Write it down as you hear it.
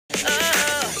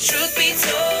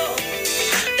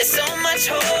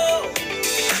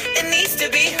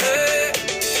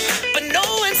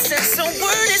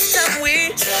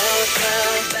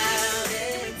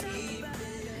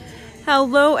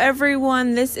Hello,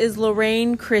 everyone. This is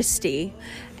Lorraine Christie,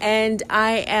 and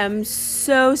I am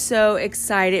so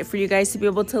excited for you guys to be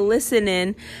able to listen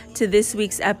in to this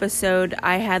week's episode.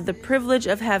 I had the privilege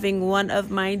of having one of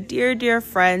my dear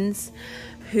friends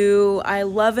who I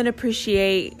love and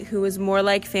appreciate, who is more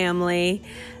like family,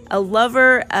 a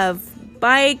lover of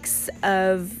bikes,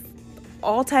 of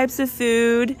all types of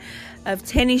food, of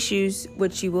tennis shoes,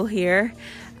 which you will hear.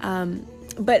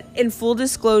 But in full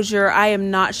disclosure, I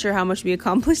am not sure how much we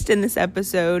accomplished in this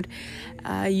episode.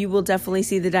 You will definitely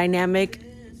see the dynamic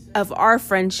of our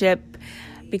friendship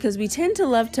because we tend to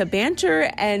love to banter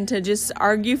and to just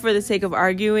argue for the sake of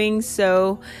arguing.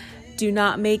 So do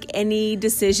not make any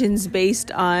decisions based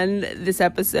on this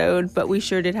episode, but we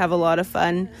sure did have a lot of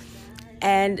fun.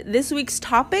 And this week's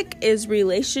topic is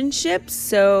relationships.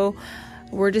 So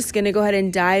we're just going to go ahead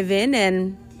and dive in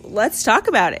and let's talk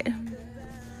about it.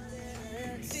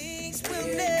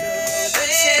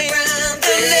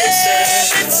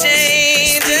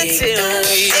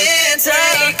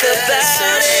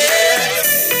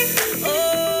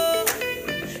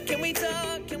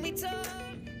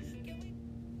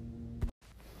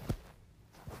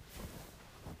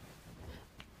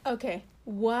 Okay,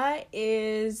 what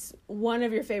is one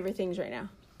of your favorite things right now?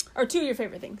 Or two of your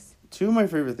favorite things? Two of my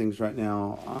favorite things right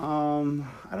now,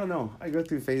 I don't know. I go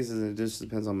through phases and it just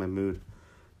depends on my mood.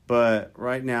 But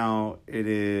right now, it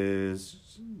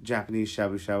is Japanese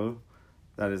shabu shabu.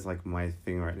 That is like my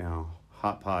thing right now.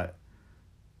 Hot pot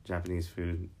Japanese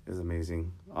food is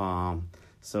amazing.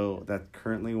 So that's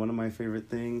currently one of my favorite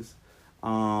things.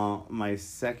 My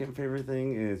second favorite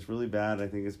thing is really bad. I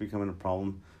think it's becoming a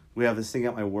problem. We have this thing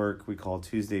at my work we call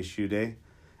Tuesday Shoe Day.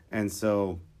 And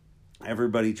so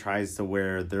everybody tries to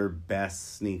wear their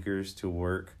best sneakers to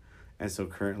work. And so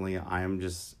currently I am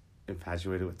just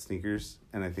infatuated with sneakers,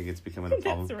 and I think it's becoming a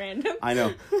problem. That's random. I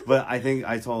know, but I think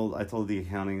I told the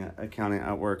accounting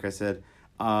at work, I said,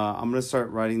 I'm going to start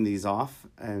writing these off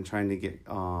and trying to get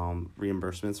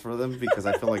reimbursements for them because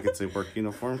I feel like it's a work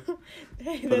uniform.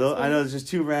 Hey, I know it's just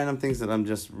two random things that I'm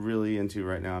just really into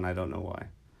right now, and I don't know why.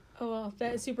 Oh, well,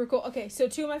 that is super cool. Okay, so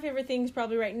two of my favorite things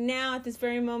probably right now at this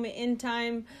very moment in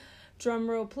time, drum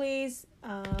roll please,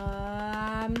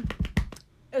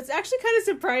 it's actually kind of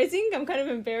surprising. I'm kind of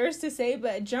embarrassed to say,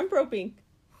 but jump roping.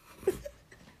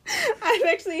 I'm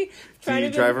actually trying to...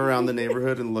 Do you drive around the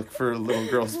neighborhood and look for little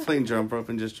girls playing jump rope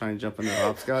and just try and jump in their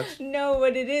hopscotch? No,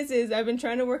 what it is I've been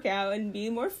trying to work out and be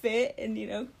more fit and,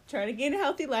 try to gain a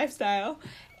healthy lifestyle.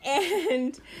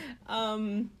 And,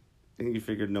 And you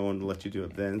figured no one would let you do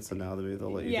it then, so now maybe they'll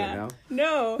let you do it now?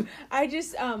 No, I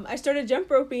just, I started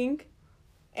jump roping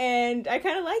and I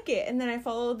kind of like it. And then I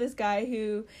followed this guy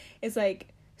who is like,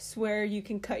 swear you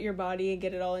can cut your body and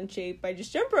get it all in shape by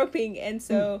just jump roping, and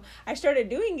so I started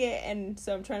doing it, and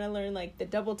so I'm trying to learn like the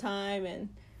double time and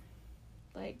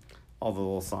like all the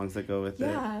little songs that go with it.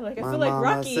 Yeah, like I feel like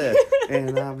Rocky. Said,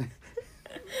 and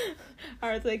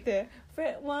or it's like the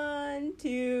fret 1,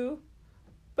 2,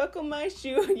 buckle my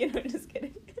shoe. Just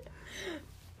kidding.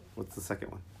 What's the second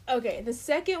one? Okay, the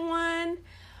second one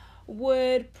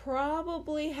would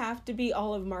probably have to be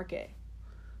Olive Market.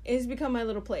 It has become my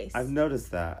little place. I've noticed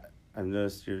that. I've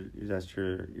noticed that's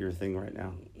your thing right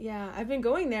now. Yeah, I've been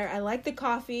going there. I like the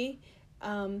coffee.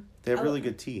 They have really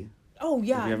good tea. Oh,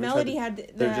 yeah. Melody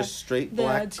had they're just straight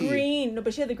black tea. Green. No,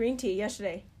 but she had the green tea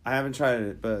yesterday. I haven't tried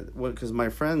it, but because my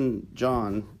friend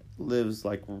John lives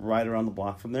like right around the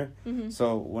block from there. Mm-hmm.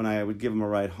 So when I would give him a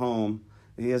ride home,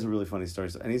 he has a really funny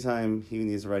story. So anytime he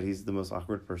needs a ride, he's the most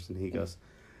awkward person. He goes,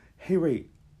 "Hey, Ray,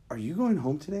 are you going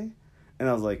home today?" And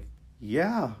I was like,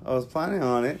 "Yeah, I was planning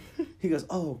on it." He goes,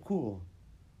 "Oh, cool.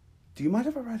 Do you mind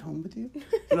if I ride home with you?"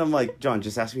 And I'm like, "John,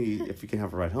 just ask me if you can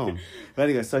have a ride home." But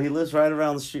anyway, so he lives right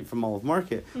around the street from Olive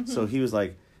Market. Mm-hmm. So he was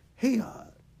like, "Hey, do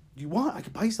you want? I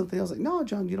could buy you something." I was like, "No,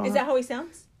 John, you don't." Is that how he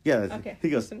sounds? Yeah. Okay.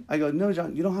 He goes, I go, "No,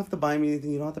 John, you don't have to buy me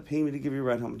anything. You don't have to pay me to give you a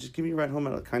ride home. Just give me a ride home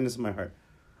out of the kindness of my heart."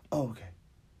 "Oh, okay.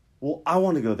 Well, I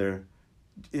want to go there.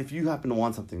 If you happen to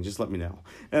want something, just let me know."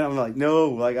 And I'm like, "No,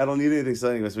 like I don't need anything."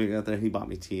 So anyway, so we got there. He bought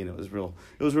me tea, and it was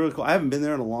really cool. I haven't been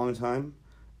there in a long time.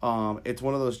 It's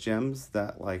one of those gems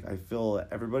that like I feel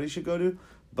everybody should go to,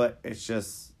 but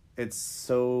it's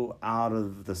so out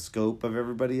of the scope of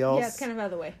everybody else. Yeah, it's kind of out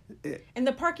of the way. And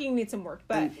the parking needs some work,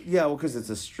 but because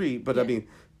it's a street. But yeah. I mean,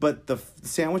 but the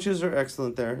sandwiches are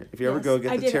excellent there. If you ever go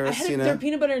get the Terracina. I had their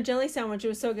peanut butter and jelly sandwich. It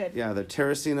was so good. Yeah, the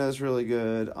Terracina is really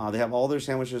good. They have all their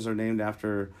sandwiches are named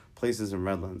after places in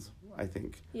Redlands, I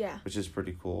think. Yeah. Which is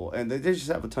pretty cool. And they just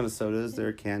have a ton of sodas.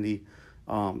 They're candy.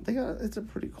 It's a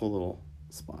pretty cool little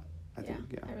spot. I think.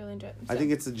 Yeah. I really enjoy it. I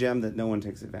think it's a gem that no one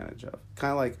takes advantage of.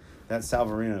 Kind of like that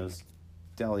Salvarino's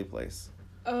deli place.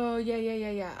 Oh,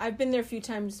 yeah. I've been there a few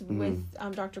times with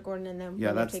Dr. Gordon and them.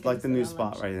 Yeah, that's like the new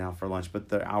spot right now for lunch, but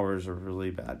the hours are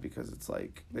really bad because it's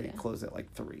like they close at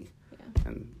like 3. Yeah.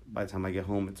 And by the time I get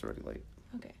home, it's already late.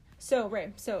 Okay. So,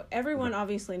 Ray, everyone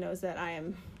obviously knows that I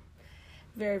am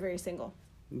very, very single.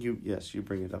 Yes, you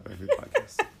bring it up every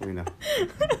podcast. We know.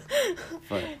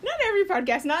 But not every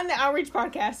podcast, not in the Outreach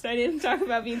podcast. I didn't talk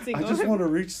about being single. I just want to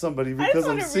reach somebody because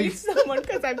I'm single. I just want to reach someone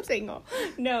because I'm single.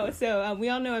 No, so we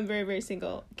all know I'm very, very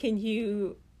single. Can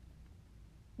you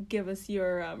give us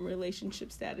your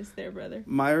relationship status there, brother?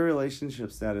 My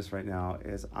relationship status right now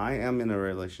is I am in a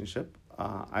relationship.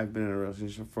 I've been in a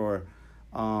relationship for...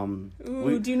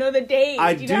 do you know the date?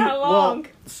 Do you know how long?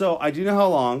 Well, so I do know how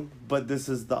long, but this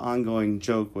is the ongoing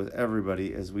joke with everybody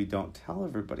is we don't tell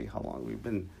everybody how long we've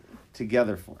been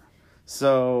together for.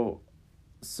 So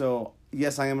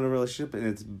yes, I am in a relationship and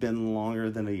it's been longer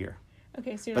than a year.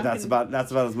 Okay, so that's about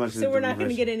as much. So we're not going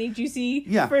to get any juicy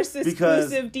first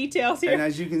exclusive details here. And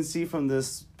as you can see from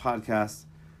this podcast,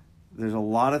 there's a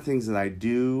lot of things that I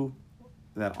do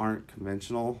that aren't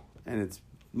conventional, and it's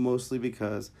mostly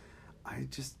because I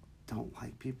just don't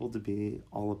like people to be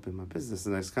all up in my business.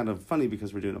 And it's kind of funny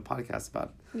because we're doing a podcast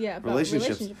about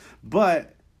relationships.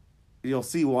 But you'll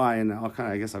see why, and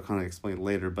I guess I'll kind of explain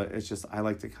later, but it's just I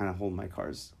like to kind of hold my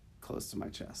cards close to my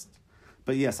chest.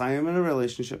 But yes, I am in a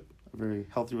relationship, a very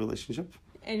healthy relationship.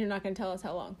 And you're not going to tell us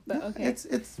how long, but okay.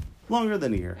 It's longer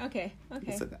than a year. Okay.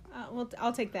 Well,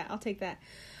 I'll take that.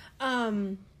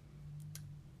 And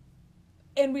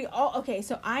we all, okay,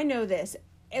 so I know this.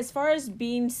 As far as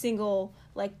being single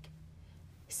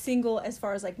as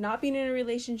far as like not being in a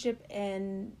relationship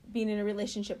and being in a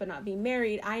relationship but not being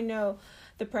married, I know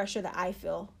the pressure that I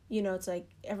feel. You know, it's like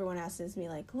everyone asks me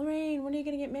like, Lorraine, when are you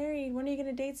going to get married? When are you going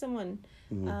to date someone?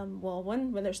 Mm-hmm. Well,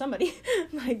 when there's somebody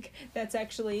like that's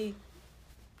actually,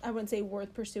 I wouldn't say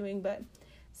worth pursuing, but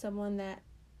someone that,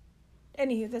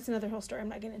 anywho, that's another whole story. I'm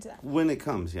not getting into that. When it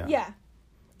comes, yeah. Yeah.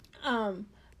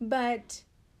 But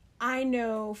I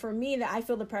know for me that I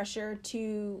feel the pressure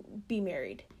to be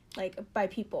married, like by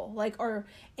people,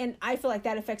 and I feel like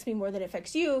that affects me more than it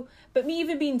affects you. But me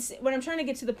even being, what I'm trying to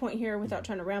get to the point here without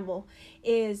trying to ramble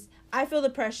is I feel the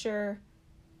pressure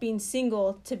being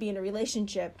single to be in a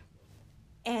relationship,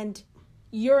 and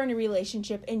you're in a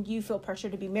relationship and you feel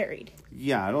pressure to be married.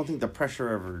 Yeah, I don't think the pressure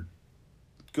ever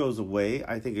goes away.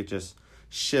 I think it just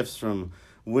shifts from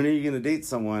when are you going to date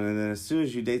someone, and then as soon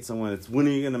as you date someone, it's when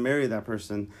are you going to marry that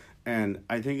person. And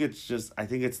I think it's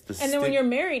the and then when you're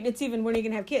married, it's even when are you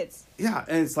going to have kids? Yeah,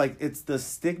 and it's like it's the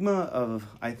stigma of,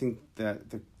 I think, that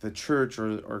the church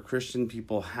or Christian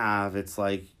people have. It's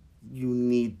like you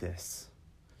need this.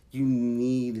 You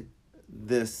need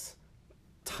this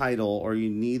title, or you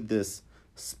need this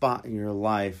spot in your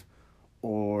life,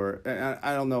 or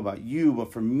I don't know about you,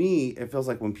 but for me, it feels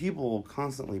like when people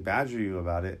constantly badger you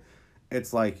about it,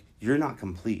 it's like you're not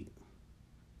complete.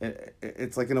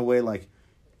 It's like in a way like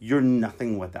you're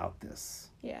nothing without this.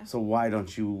 Yeah. So why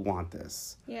don't you want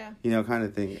this? Yeah. You know, kind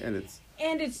of thing. And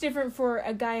it's different for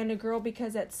a guy and a girl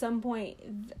because at some point,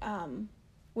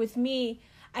 with me,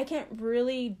 I can't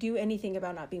really do anything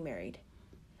about not being married.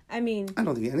 I mean, I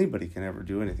don't think anybody can ever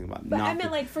do anything about but I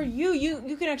meant like for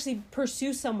you can actually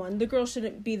pursue someone. The girl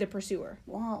shouldn't be the pursuer.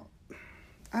 Well,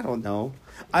 I don't know.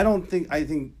 I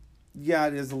think, yeah,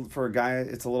 it is for a guy,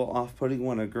 it's a little off-putting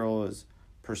when a girl is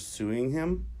pursuing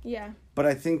him. Yeah. But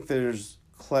I think there's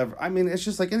clever, I mean, it's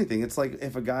just like anything. It's like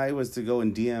if a guy was to go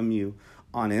and DM you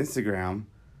on Instagram,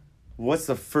 what's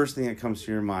the first thing that comes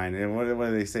to your mind? And what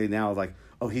do they say now? Like,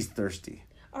 oh, he's thirsty.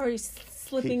 Or he's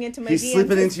slipping into my DMs. He's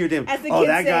slipping into your DM. Oh,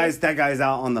 that guy's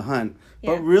out on the hunt.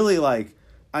 Yeah. But really, like,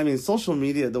 I mean, social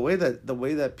media, the way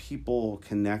that people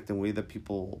connect and the way that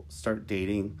people start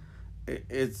dating,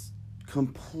 it's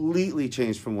completely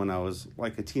changed from when I was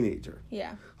like a teenager.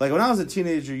 Yeah. Like when I was a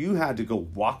teenager, you had to go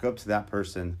walk up to that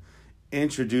person,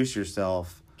 introduce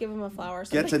yourself, give him a flower.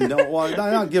 Get to know. Well,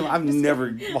 not give. I've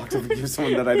never walked up and give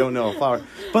someone that I don't know a flower.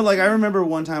 But like I remember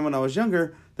one time when I was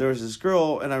younger, there was this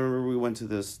girl, and I remember we went to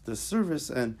this service,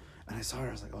 and I saw her.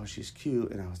 I was like, oh, she's cute,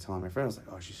 and I was telling my friend, I was like,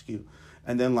 oh, she's cute,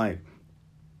 and then like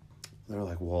they were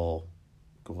like, well,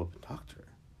 go up and talk to her,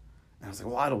 and I was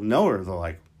like, well, I don't know her. They're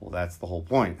like, well, that's the whole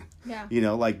point. Yeah. You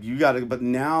know, like you got to. But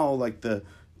now, like the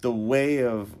way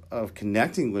of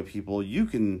connecting with people, you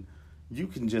can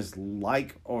just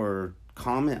like or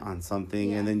comment on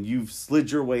something, and then you've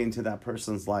slid your way into that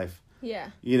person's life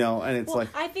Yeah. You know, and it's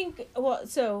I think,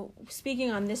 so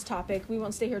speaking on this topic, we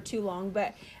won't stay here too long,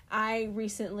 but I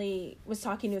recently was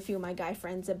talking to a few of my guy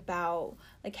friends about,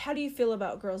 like, how do you feel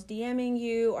about girls DMing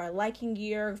you or liking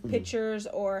your pictures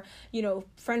or, you know,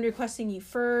 friend requesting you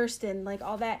first and, like,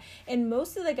 all that. And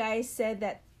most of the guys said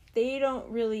that they don't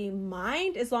really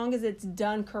mind as long as it's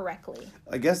done correctly.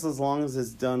 I guess as long as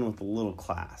it's done with a little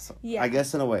class. Yeah. I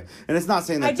guess in a way. And it's not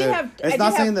saying that I did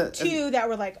have two that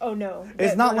were like, oh no.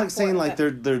 It's not like saying like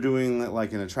they're doing it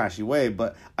like in a trashy way,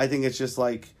 but I think it's just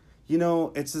like, you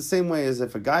know, it's the same way as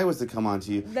if a guy was to come on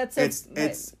to you.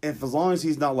 It's if as long as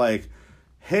he's not like,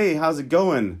 hey, how's it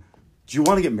going? Do you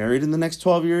want to get married in the next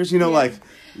 12 years? You know, like,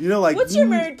 what's your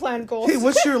married plan goals? Hey,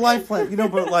 what's your life plan? You know,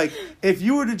 but like, if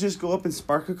you were to just go up and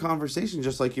spark a conversation,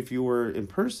 just like if you were in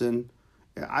person,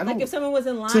 I don't. Like if someone was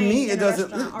in line. To me, it doesn't.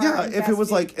 Yeah, if it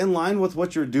was like in line with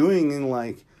what you're doing and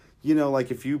like, you know, like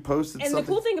if you posted something. And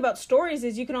the cool thing about stories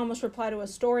is you can almost reply to a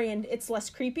story and it's less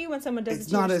creepy when someone does it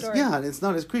to your story. Yeah, it's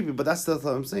not as creepy, but that's what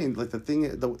I'm saying. Like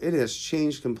it has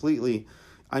changed completely.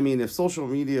 I mean, if social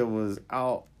media was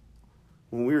out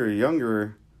when we were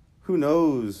younger, who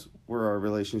knows where our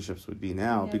relationships would be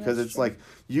now? Yeah, because it's true. like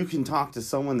you can talk to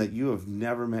someone that you have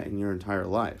never met in your entire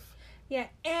life. Yeah,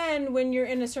 and when you're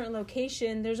in a certain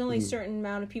location, there's only a certain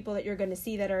amount of people that you're going to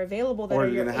see that are available that or are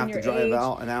you're going to have to drive age.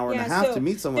 out an hour and a half to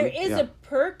meet someone. There is a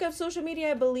perk of social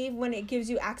media, I believe, when it gives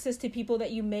you access to people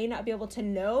that you may not be able to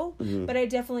know. Mm-hmm. But I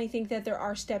definitely think that there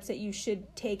are steps that you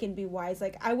should take and be wise.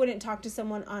 Like, I wouldn't talk to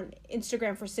someone on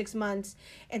Instagram for 6 months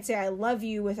and say I love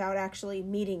you without actually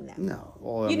meeting them. No.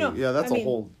 Well, that's a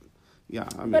whole... Yeah,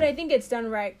 but I think it's done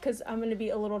right because I'm going to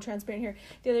be a little transparent here.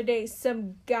 The other day,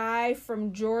 some guy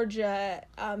from Georgia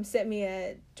sent me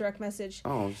a direct message.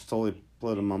 Oh, just totally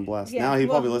put him on blast. Yeah, now he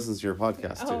probably listens to your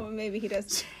podcast too. Oh, maybe he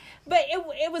does. But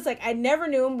it was like I never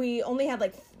knew him. We only have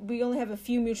a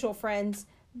few mutual friends.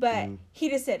 But he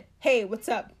just said, "Hey, what's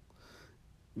up?"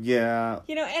 Yeah.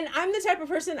 You know, and I'm the type of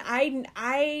person I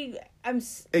don't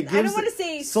want to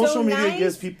say social media nice.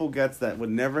 Gives people guts that would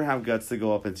never have guts to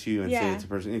go up to you and say it to a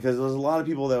person, because there's a lot of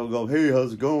people that will go, hey,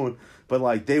 how's it going? But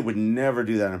like they would never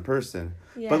do that in person.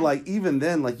 Yeah. But like even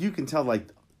then, like you can tell, like,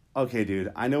 okay,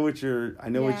 dude, I know what your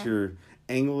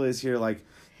angle is here. Like,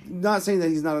 not saying that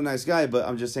he's not a nice guy, but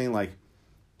I'm just saying, like,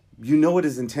 you know what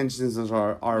his intentions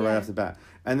are right off the bat.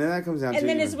 And then that comes down to... And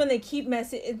then it's when they keep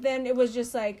messing... Then it was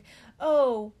just like,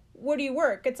 oh, where do you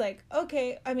work? It's like,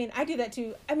 okay, I mean, I do that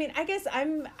too. I mean, I guess I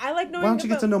like knowing... Why don't you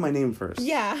get to know my name first?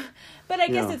 Yeah. But I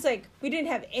guess it's like, we didn't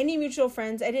have any mutual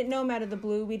friends. I didn't know him out of the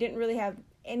blue. We didn't really have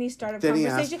any startup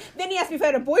conversation. Then he asked me if I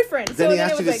had a boyfriend. Then he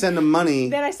asked you to send him money.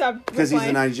 Then I stopped because he's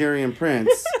a Nigerian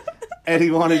prince. And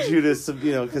he wanted you to,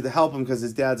 to help him because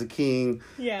his dad's a king.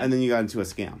 Yeah. And then you got into a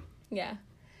scam. Yeah.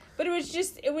 But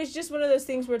it was just one of those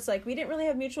things where it's like, we didn't really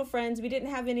have mutual friends. We didn't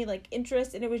have any, like,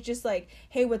 interest. And it was just like,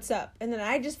 hey, what's up? And then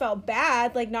I just felt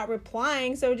bad, like, not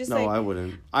replying. So just No, I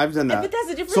wouldn't. I've done that. But that's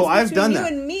the difference between you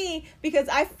and me. Because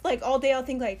all day I'll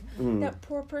think, like, that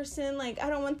poor person. Like, I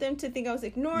don't want them to think I was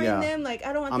ignoring them. Like,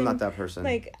 I don't want them... I'm not that person.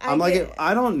 Like,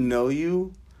 I don't know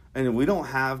you, and we don't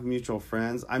have mutual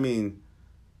friends. I mean...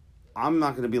 I'm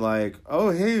not going to be like,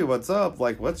 oh, hey, what's up?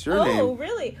 Like, what's your name? Oh,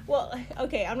 really? Well,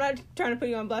 okay, I'm not trying to put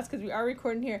you on blast because we are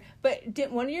recording here. But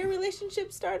didn't one of your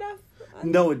relationships start off?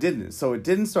 No, it didn't. So it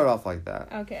didn't start off like that.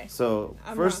 Okay. So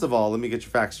first of all, let me get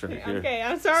your facts straight here. Okay,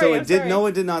 I'm sorry. No,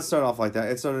 it did not start off like that.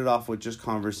 It started off with just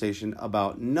conversation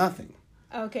about nothing.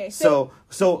 Okay. So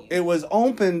it was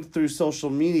opened through social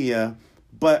media,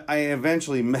 but I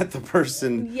eventually met the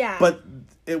person. Yeah. But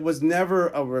it was never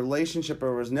a relationship,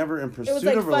 or it was never in pursuit of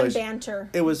a relationship. It was like fun banter.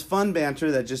 It was fun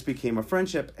banter that just became a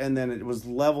friendship, and then it was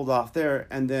leveled off there,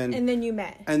 and then you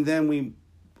met. And then we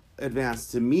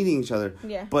advanced to meeting each other.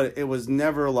 Yeah. But it was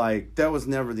never like, that was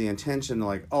never the intention,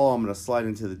 like, oh, I'm going to slide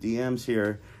into the DMs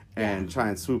here and try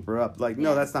and swoop her up. Like,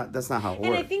 no, that's not how it works.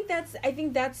 And I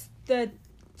think that's the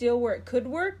deal where it could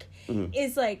work,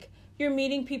 is like, you're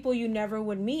meeting people you never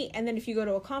would meet, and then if you go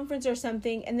to a conference or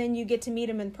something and then you get to meet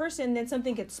them in person, then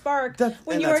something gets sparked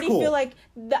when you already feel like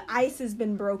the ice has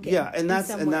been broken. Yeah, and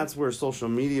that's where social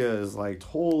media is like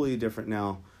totally different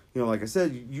now. You know, like I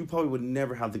said, you probably would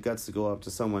never have the guts to go up to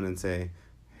someone and say,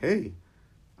 hey,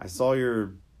 I saw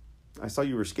you were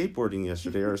skateboarding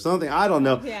yesterday or something. I don't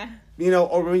know. Yeah. You know,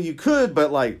 or I mean, you could,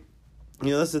 but like,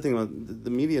 you know, that's the thing about the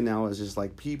media now, is just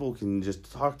like people can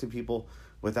just talk to people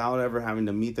without ever having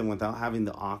to meet them, without having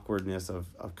the awkwardness of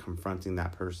confronting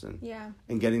that person. Yeah.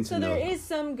 And getting to know them. So there is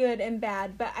some good and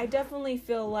bad, but I definitely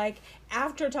feel like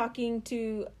after talking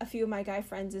to a few of my guy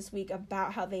friends this week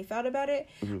about how they felt about it,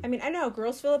 I mean, I know how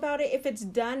girls feel about it. If it's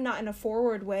done not in a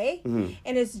forward way, and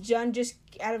it's done just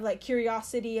out of like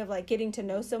curiosity of like getting to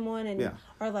know someone and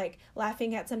or like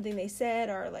laughing at something they said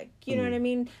or like, you know what I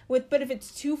mean? But if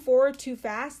it's too forward, too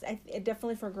fast, it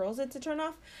definitely for girls it's a turn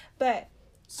off. But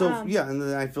so and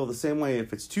then I feel the same way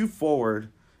if it's too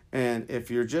forward, and if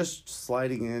you're just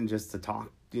sliding in just to talk,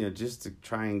 just to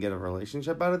try and get a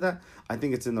relationship out of that, I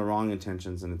think it's in the wrong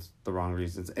intentions and it's the wrong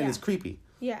reasons, and it's creepy.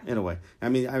 Yeah. In a way. I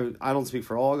mean, I don't speak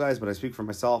for all guys, but I speak for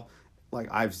myself. Like,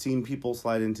 I've seen people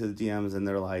slide into the DMs and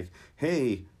they're like,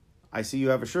 "Hey, I see you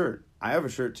have a shirt. I have a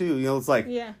shirt too." It's like,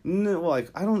 no, like,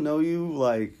 I don't know you,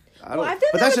 like, I don't.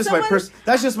 But that's just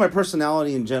that's just my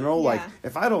personality in general. Like,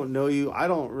 if I don't know you, I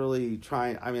don't really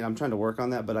try. I mean, I'm trying to work on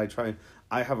that, but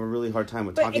I have a really hard time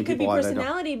with talking to people. But it could be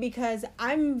personality because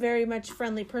I'm very much a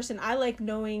friendly person. I like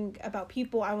knowing about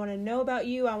people. I want to know about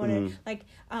you. I want to like.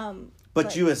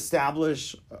 But you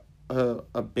establish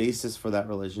a basis for that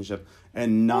relationship,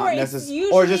 and not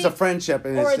necessarily, or just a friendship,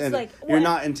 and it's like, you're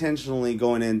not intentionally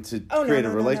going in to create a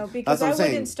relationship. No, because I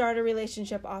wouldn't start a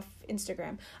relationship off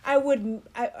Instagram. I would.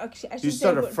 You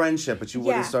start a friendship, but you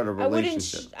wouldn't start a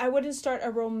relationship. I wouldn't start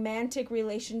a romantic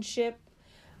relationship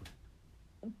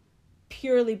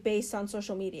purely based on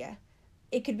social media.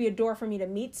 It could be a door for me to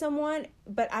meet someone,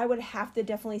 but I would have to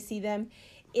definitely see them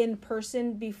in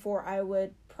person before I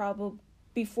would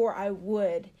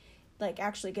like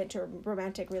actually get to a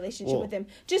romantic relationship with them.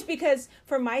 Just because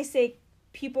for my sake,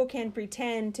 people can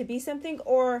pretend to be something,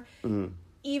 or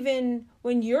even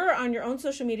when you're on your own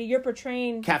social media, you're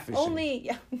portraying catfishing. Only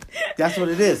that's what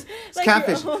it is. It's like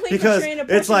catfishing, because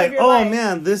it's like, oh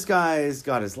man, this guy's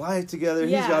got his life together.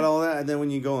 He's got all that, and then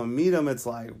when you go and meet him, it's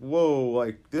like, whoa,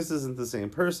 like this isn't the same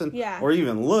person. Or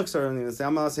even looks are anything the same.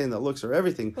 I'm not saying that looks are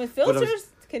everything. With filters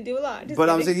can do a lot. But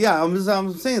I'm saying,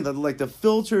 I'm saying that like the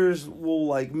filters will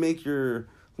like make your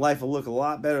life look a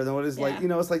lot better than what it's like.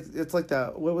 It's like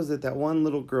that. What was it? That one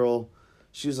little girl.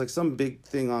 She was like some big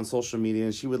thing on social media,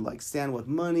 and she would like stand with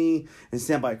money and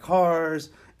stand by cars,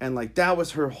 and like that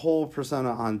was her whole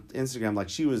persona on Instagram. Like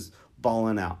she was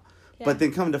balling out. But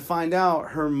then come to find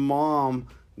out, her mom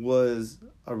was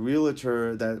a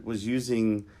realtor that was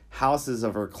using houses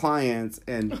of her clients,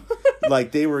 and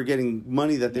like they were getting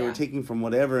money that they were taking from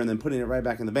whatever and then putting it right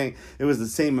back in the bank. It was the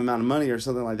same amount of money or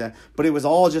something like that, but it was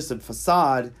all just a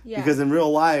facade because in real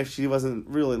life she wasn't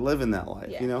really living that life.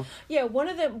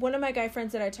 One of my guy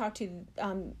friends that I talked to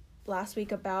last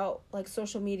week about like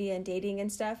social media and dating and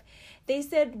stuff, they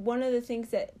said one of the things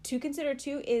that to consider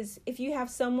too is if you have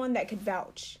someone that could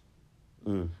vouch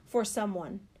for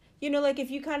someone. Like if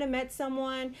you kind of met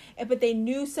someone, but they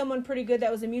knew someone pretty good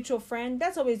that was a mutual friend,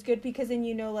 that's always good because then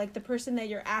like the person that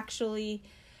you're actually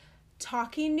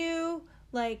talking to,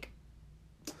 like,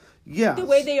 the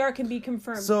way they are can be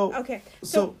confirmed.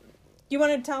 So you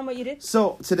want to tell them what you did?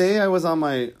 So today I was on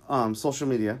my social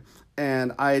media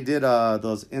and I did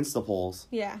those Insta polls.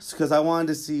 Yeah. Because I wanted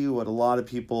to see what a lot of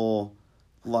people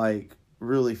like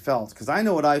really felt, because I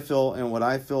know what I feel, and what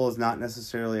I feel is not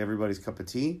necessarily everybody's cup of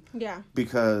tea. Yeah.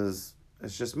 Because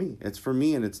it's just me. It's for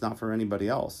me, and it's not for anybody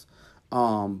else.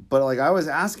 But like I was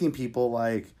asking people,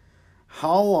 like,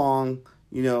 how long,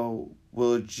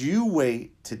 would you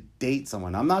wait to date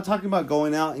someone? I'm not talking about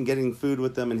going out and getting food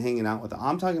with them and hanging out with them.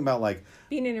 I'm talking about like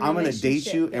being in a I'm going to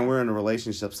date you and we're in a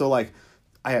relationship. So like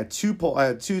I had two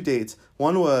dates.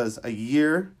 One was a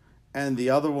year, and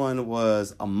the other one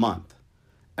was a month.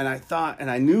 And I thought,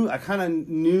 and I kind of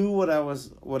knew what I was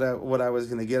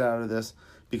going to get out of this,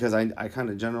 because I kind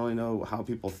of generally know how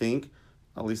people think.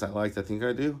 At least I like to think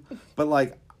I do. But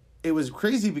like, it was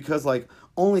crazy because like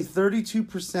only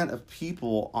 32% of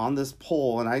people on this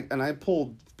poll, and I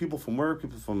pulled people from work,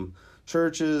 people from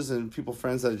churches, and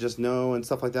friends that I just know and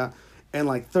stuff like that. And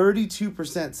like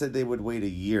 32% said they would wait a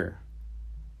year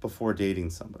before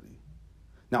dating somebody.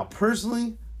 Now,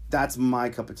 personally, that's my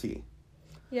cup of tea.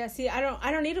 Yeah, see, I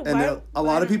don't need to wait. And a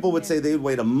lot of people would say they would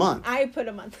wait a month. I put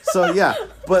a month. So, yeah.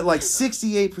 But like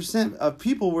 68% of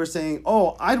people were saying,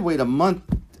 oh, I'd wait a month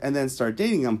and then start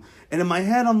dating them. And in my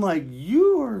head, I'm like,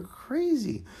 you are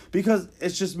crazy. Because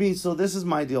it's just me. So this is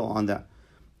my deal on that.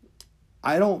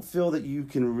 I don't feel that you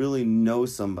can really know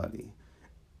somebody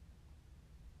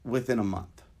within a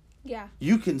month. Yeah.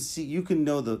 You can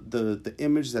know the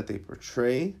image that they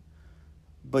portray,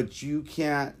 but you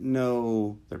can't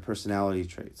know their personality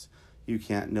traits. You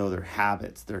can't know their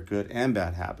habits, their good and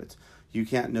bad habits. You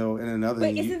can't know, and another But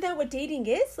thing... isn't that what dating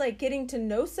is? Like, getting to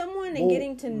know someone and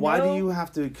getting to know... Why do you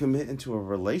have to commit into a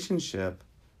relationship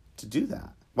to do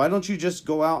that? Why don't you just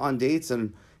go out on dates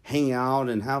and hang out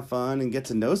and have fun and get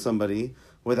to know somebody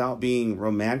without being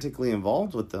romantically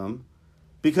involved with them?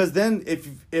 Because then if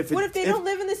what if they don't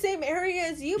live in the same area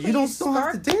as you? But you don't still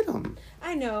have to date them.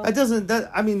 I know. It doesn't.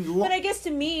 But I guess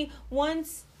to me,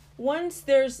 once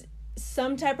there's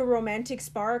some type of romantic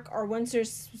spark, or once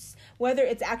there's, whether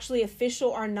it's actually official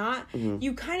or not,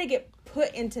 you kind of get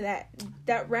put into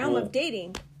that realm of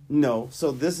dating. No,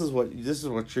 so this is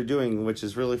what you're doing, which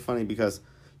is really funny because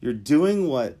you're doing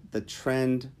what the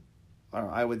trend, or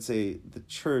I would say the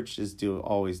church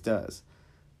always does.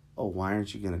 Oh, why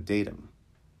aren't you going to date him?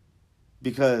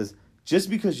 Because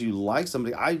just because you like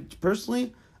somebody, I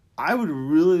would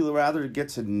really rather get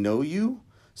to know you.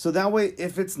 So that way,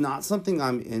 if it's not something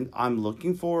I'm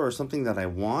looking for or something that I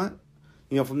want,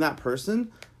 from that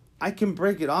person, I can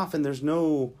break it off and there's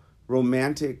no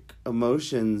romantic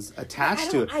emotions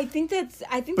attached to it. I think that's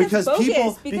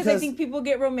bogus because I think people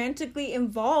get romantically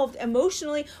involved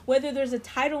emotionally, whether there's a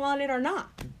title on it or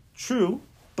not. True.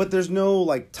 But there's no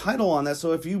title on that,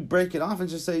 so if you break it off and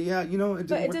just say, yeah, it didn't work.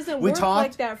 But it doesn't work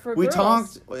like that for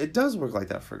girls. It does work like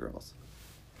that for girls.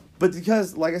 But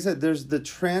because, like I said, there's the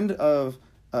trend of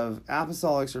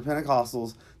apostolics or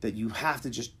Pentecostals that you have to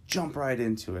just jump right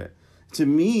into it. To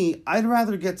me, I'd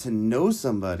rather get to know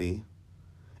somebody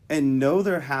and know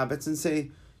their habits and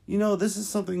say, this is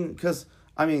something, because,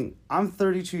 I'm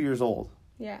 32 years old.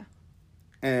 Yeah.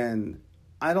 And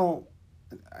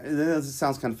this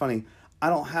sounds kind of funny, I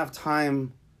don't have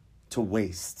time to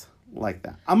waste like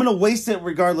that. I'm going to waste it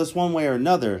regardless one way or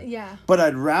another. Yeah. But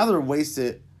I'd rather waste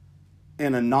it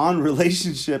in a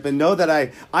non-relationship and know that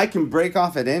I can break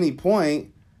off at any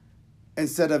point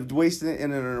instead of wasting it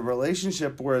in a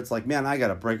relationship where it's like, man, I got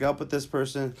to break up with this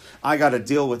person. I got to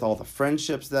deal with all the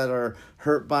friendships that are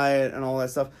hurt by it and all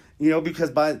that stuff. Because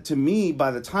by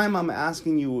the time I'm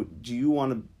asking you, do you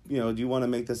want to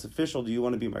make this official? Do you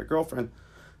want to be my girlfriend?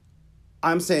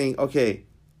 I'm saying, okay,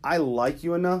 I like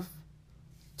you enough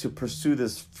to pursue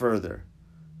this further.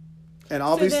 And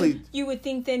obviously... So then you would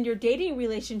think then your dating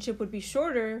relationship would be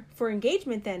shorter for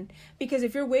engagement then. Because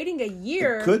if you're waiting a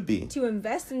year could be. To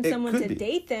invest in someone to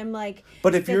date them,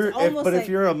 But if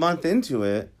you're a month into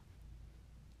it,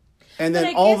 and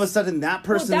then all of a sudden that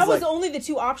person's that was only the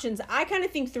two options. I kind of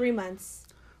think 3 months.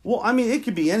 Well, it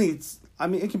could be any length of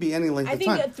time. I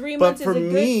think 3 months is a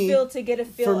good feel to get a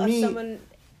feel of someone...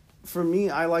 For me,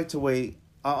 I like to wait.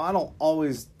 I don't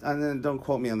always, and then don't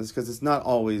quote me on this because it's not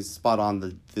always spot on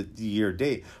the year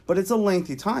date, but it's a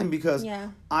lengthy time because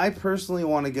I personally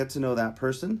want to get to know that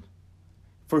person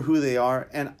for who they are.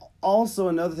 And also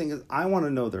another thing is I want to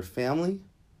know their family.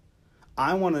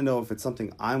 I want to know if it's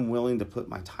something I'm willing to put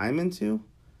my time into,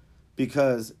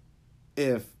 because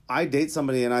if I date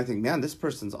somebody and I think, man, this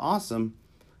person's awesome,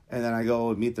 and then I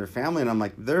go meet their family and I'm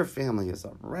like, their family is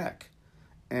a wreck.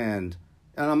 And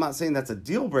I'm not saying that's a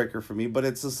deal breaker for me, but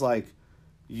it's just like,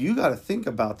 you got to think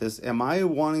about this. Am I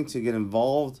wanting to get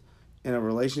involved in a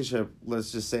relationship,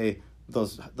 let's just say,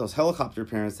 those helicopter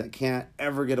parents that can't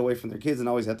ever get away from their kids and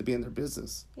always have to be in their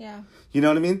business? Yeah. You know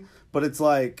what I mean? But it's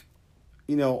like,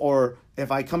 or if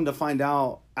I come to find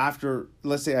out after,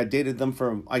 let's say I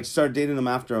started dating them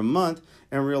after a month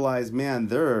and realize, man,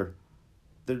 their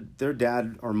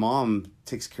dad or mom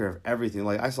takes care of everything.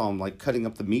 Like, I saw them, cutting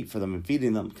up the meat for them and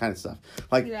feeding them, kind of stuff.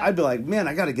 I'd be like, man,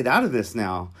 I got to get out of this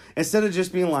now. Instead of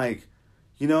just being like,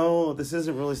 this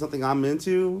isn't really something I'm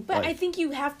into. But I think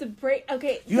you have to break...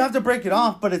 Okay. You have to break it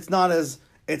off, but it's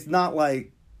not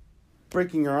like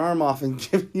breaking your arm off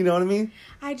and you know what I mean?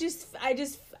 I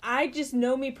just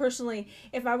know me personally.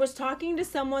 If I was talking to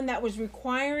someone that was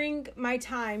requiring my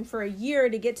time for a year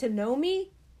to get to know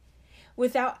me,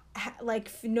 without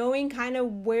knowing kind of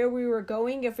where we were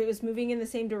going, if it was moving in the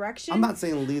same direction. I'm not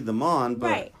saying lead them on, but...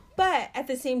 Right. But at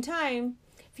the same time,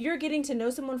 if you're getting to know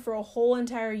someone for a whole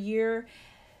entire year,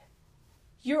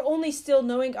 you're only still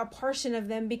knowing a portion of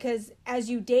them, because as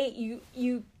you date,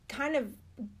 you kind of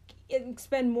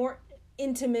spend more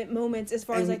intimate moments as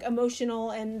far as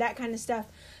emotional and that kind of stuff.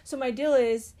 So my deal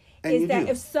is that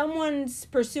if someone's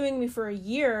pursuing me for a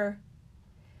year,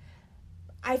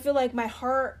 I feel like my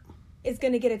heart is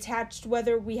going to get attached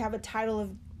whether we have a title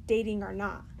of dating or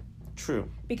not. True.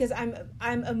 Because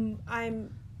I'm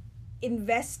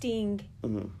investing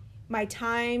my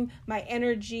time, my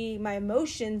energy, my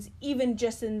emotions, even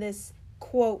just in this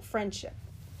quote friendship.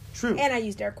 True. And I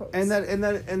used air quotes. And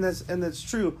that's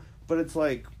true. But it's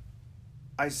like,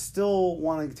 I still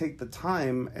want to take the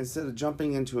time instead of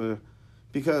jumping into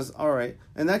Because, all right,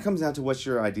 and that comes down to what's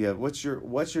your idea, what's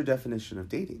your definition of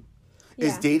dating? Yeah.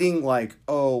 Is dating like,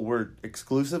 oh, we're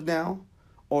exclusive now?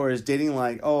 Or is dating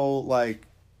like, oh, like,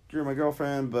 you're my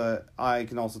girlfriend, but I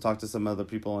can also talk to some other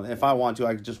people, and if I want to,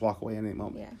 I can just walk away at any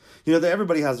moment. Yeah. You know,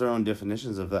 everybody has their own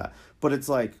definitions of that. But it's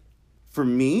like, for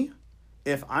me,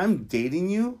 if I'm dating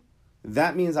you,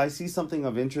 that means I see something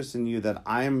of interest in you that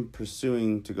I'm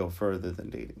pursuing to go further than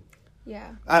dating.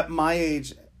 Yeah. At my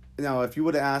age, now, if you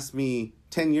would have asked me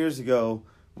 10 years ago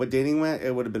what dating meant,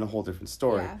 it would have been a whole different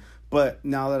story. Yeah. But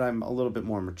now that I'm a little bit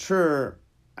more mature,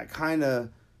 I kind of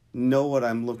know what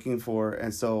I'm looking for,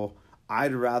 and so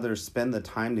I'd rather spend the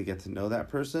time to get to know that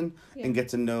person and get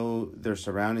to know their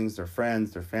surroundings, their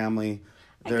friends, their family,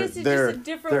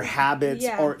 their habits,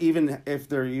 or even if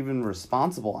they're even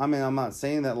responsible. I mean, I'm not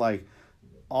saying that like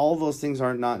all those things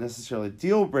aren't not necessarily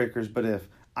deal breakers, but if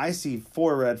I see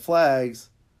 4 red flags,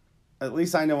 at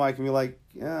least I know I can be like,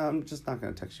 yeah, I'm just not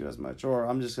going to text you as much, or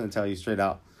I'm just going to tell you straight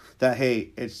out that,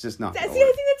 hey, it's just not. See, I think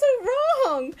that's so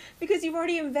wrong because you've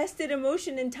already invested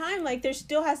emotion and time. Like there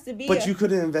still has to be. But you could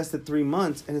have invested 3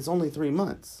 months, and it's only 3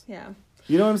 months. Yeah.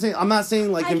 You know what I'm saying? I'm not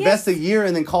saying like invest a year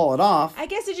and then call it off. I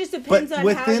guess it just depends on how you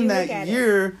look at it. But within that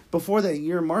year, before that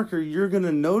year marker, you're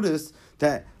gonna notice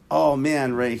that, oh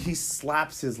man, Ray, he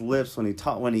slaps his lips when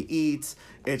he eats.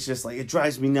 It's just like, it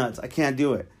drives me nuts. I can't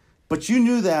do it. But you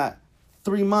knew that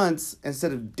 3 months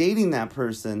instead of dating that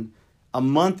person, a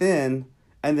month in,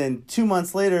 and then 2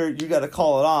 months later you got to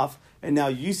call it off, and now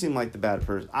you seem like the bad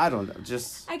person. I don't know.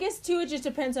 I guess too, it just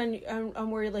depends on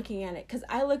where you're looking at it. Because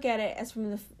I look at it as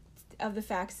from the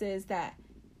facts is that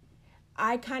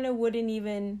I kind of wouldn't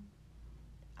even.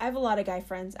 I have a lot of guy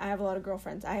friends. I have a lot of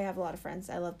girlfriends. I have a lot of friends.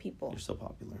 I love people. You're so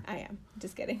popular. I am.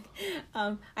 Just kidding.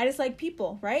 I just like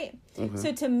people, right? Okay.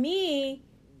 So to me,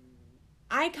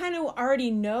 I kind of already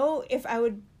know if I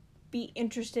would be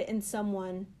interested in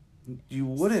someone. You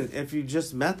wouldn't if you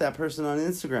just met that person on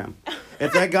Instagram.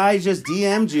 If that guy just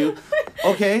DM'd you,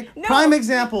 okay? No. Prime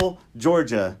example,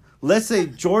 Georgia. Let's say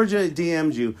Georgia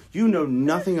DM'd you. You know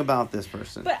nothing about this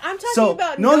person. But I'm talking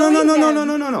about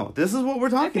No. This is what we're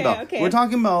talking about. Okay. We're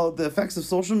talking about the effects of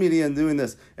social media and doing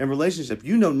this and relationship.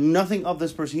 You know nothing of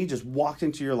this person. He just walked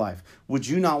into your life. Would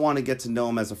you not want to get to know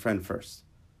him as a friend first?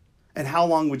 And how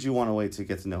long would you want to wait to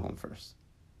get to know him first?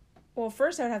 Well,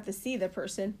 first I would have to see the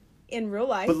person in real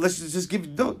life. But let's just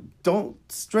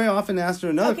don't stray off and ask her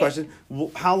another question.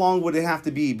 Well, how long would it have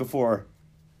to be before?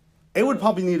 It would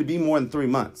probably need to be more than 3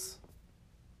 months.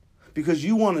 Because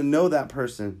you want to know that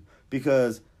person,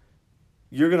 because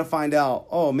you're going to find out,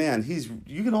 oh man,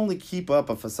 you can only keep up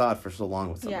a facade for so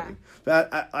long with somebody. Yeah.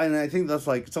 But I think that's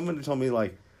like, somebody told me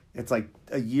like, it's like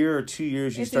a year or 2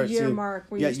 years you start seeing mark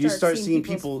where you start seeing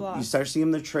people flaws. You start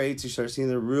seeing their traits, you start seeing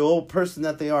the real person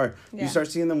that they are. Yeah. You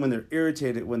start seeing them when they're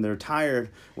irritated, when they're tired,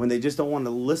 when they just don't want to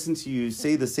listen to you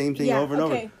say the same thing over and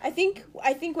over. I think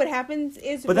what happens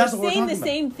is we're saying the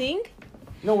same thing.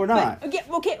 No, we're not. But,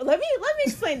 okay, let me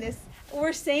explain this.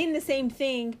 We're saying the same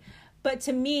thing, but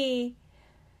to me,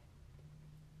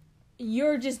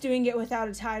 you're just doing it without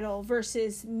a title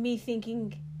versus me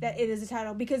thinking that it is a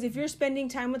title. Because if you're spending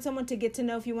time with someone to get to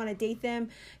know if you want to date them,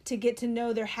 to get to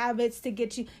know their habits, to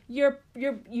get you're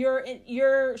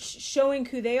showing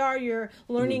who they are, you're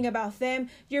learning about them,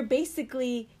 you're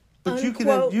basically but you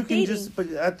can dating. just, but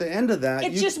at the end of that,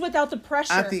 it's just without the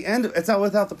pressure. It's not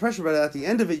without the pressure, but at the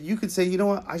end of it, you could say, you know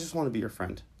what, I just want to be your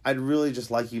friend. I'd really just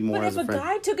like you more as a friend. But if a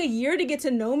guy took a year to get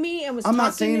to know me and was I'm talking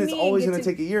not saying to it's always going to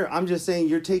take a year. I'm just saying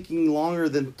you're taking longer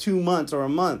than 2 months or a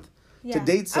month to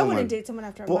date someone. I wouldn't date someone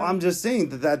after a month. Well, I'm just saying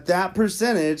that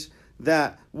percentage,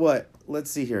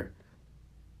 let's see here.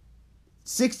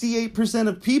 68%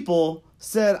 of people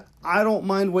said, I don't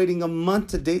mind waiting a month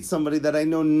to date somebody that I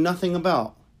know nothing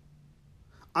about.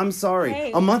 I'm sorry.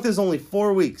 Hey. A month is only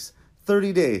 4 weeks,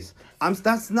 30 days.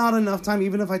 That's not enough time,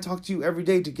 even if I talk to you every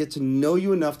day, to get to know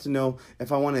you enough to know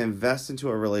if I want to invest into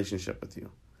a relationship with you.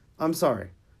 I'm sorry.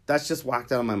 That's just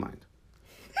whacked out of my mind.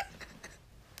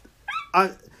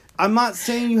 I'm not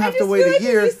saying you have to wait a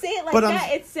year. When you say it like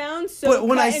that, it sounds so But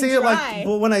when I say it dry.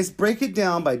 but when I break it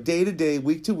down by day to day,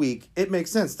 week to week, it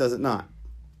makes sense, does it not?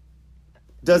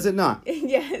 Does it not?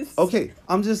 Yes. Okay,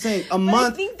 I'm just saying a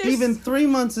month, even 3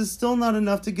 months is still not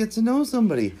enough to get to know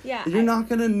somebody. Yeah. You're not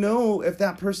going to know if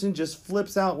that person just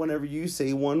flips out whenever you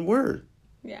say one word.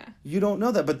 Yeah. You don't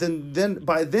know that. But then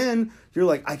by then, you're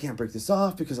like, I can't break this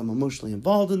off because I'm emotionally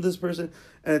involved in this person.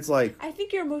 And it's like, I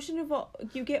think you're emotionally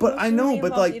involved. You get but I know,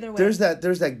 but like, either way. there's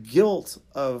that guilt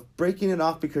of breaking it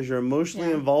off because you're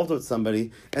emotionally involved with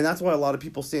somebody. And that's why a lot of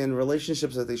people stay in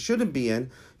relationships that they shouldn't be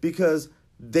in, because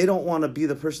they don't want to be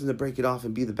the person to break it off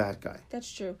and be the bad guy.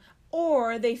 That's true.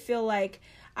 or they feel like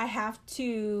I have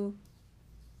to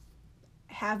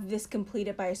have this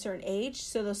completed by a certain age,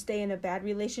 so they'll stay in a bad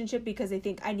relationship because they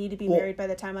think I need to be married by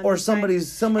the time I'm. Or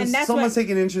someone's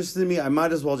taking interest in me. I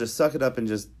might as well just suck it up and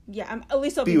just at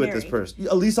least I'll be with this person.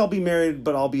 At least I'll be married,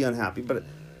 but I'll be unhappy.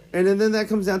 And then that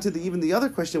comes down to even the other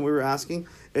question we were asking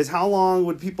is how long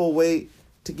would people wait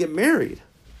to get married?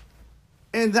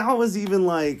 And that was even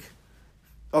like,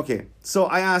 okay, so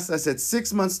I said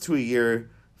 6 months to a year.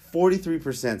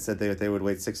 43% said they would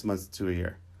wait 6 months to a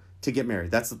year to get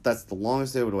married. That's the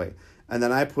longest they would wait. And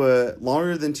then I put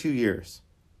longer than 2 years.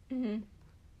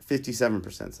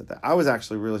 57% said that. I was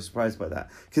actually really surprised by that,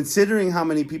 considering how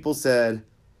many people said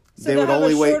they would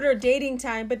only wait. Shorter dating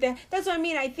time, but that's what I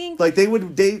mean. I think like they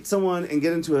would date someone and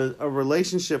get into a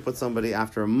relationship with somebody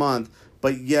after a month,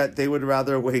 but yet they would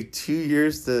rather wait 2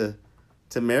 years to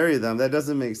marry them. That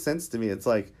doesn't make sense to me. It's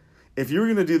like, if you were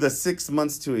going to do the 6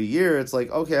 months to a year, it's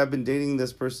like, okay, I've been dating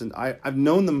this person. I've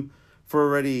known them for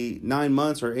already 9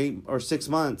 months or 8 or 6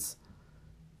 months,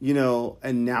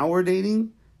 and now we're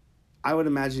dating. I would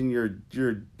imagine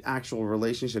your actual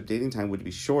relationship dating time would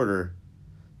be shorter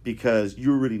because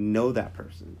you already know that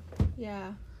person.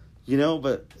 Yeah.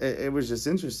 But it was just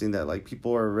interesting that like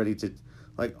people are ready to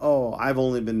like, oh, I've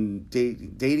only been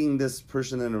dating this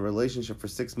person in a relationship for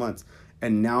 6 months.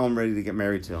 And now I'm ready to get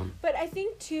married to him. But I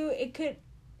think, too, it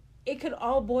could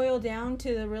all boil down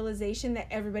to the realization that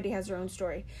everybody has their own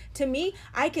story. To me,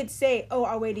 I could say, oh,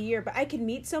 I'll wait a year. But I could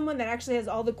meet someone that actually has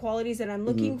all the qualities that I'm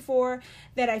looking for,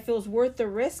 that I feel is worth the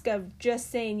risk of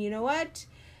just saying, you know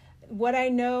what I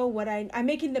know, I'm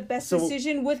making the best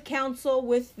decision with counsel,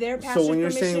 with their pastor's permission. So when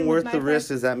you're saying worth the risk,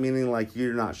 is that meaning like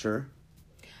you're not sure?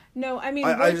 No, I mean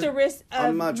worth the risk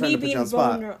of me being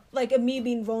vulnerable. Like of me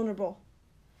being vulnerable.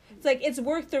 It's like it's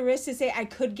worth the risk to say I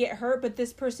could get hurt, but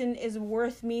this person is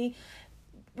worth me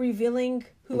revealing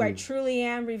who I truly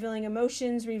am, revealing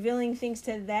emotions, revealing things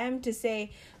to them to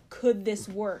say, could this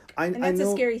work? And that's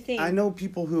a scary thing. I know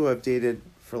people who have dated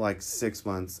for like 6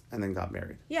 months and then got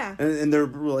married. Yeah. And their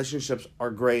relationships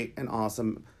are great and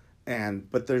awesome,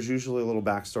 but there's usually a little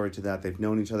backstory to that. They've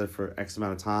known each other for X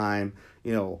amount of time,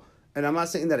 and I'm not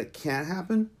saying that it can't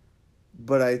happen.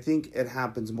 But I think it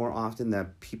happens more often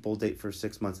that people date for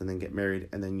 6 months and then get married,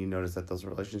 and then you notice that those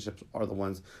relationships are the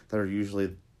ones that are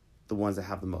usually the ones that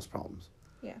have the most problems.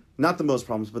 Yeah. Not the most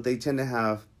problems, but they tend to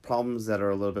have problems that are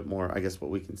a little bit more, I guess,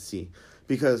 what we can see.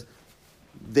 Because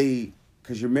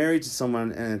you're married to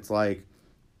someone, and it's like,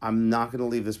 I'm not going to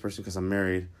leave this person because I'm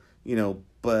married,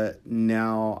 but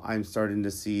now I'm starting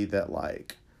to see that,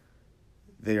 like,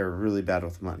 they are really bad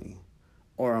with money.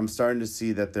 Or I'm starting to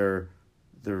see that they're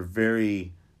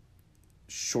very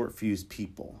short-fused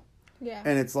people. Yeah.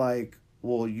 And it's like,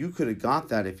 well, you could have got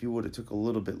that if you would have took a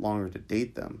little bit longer to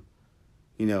date them,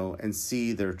 and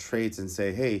see their traits and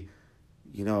say, hey,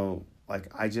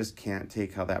 like, I just can't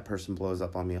take how that person blows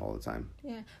up on me all the time.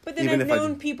 Yeah. But then I've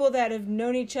known people that have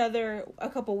known each other a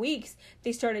couple weeks.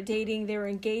 They started dating. They were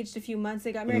engaged a few months.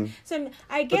 They got married. Mm-hmm. So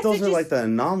I guess But those are like the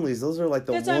anomalies. Those are like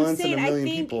the once in a million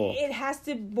people. I think it has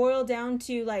to boil down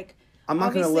to, like, I'm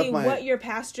not going to let what your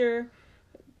pastor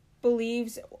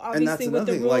believes, obviously, and that's with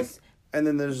the thing. rules. Like, and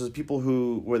then there's those people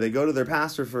where they go to their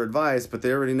pastor for advice, but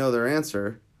they already know their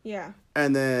answer. Yeah.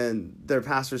 And then their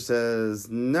pastor says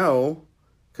no,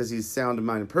 because he's a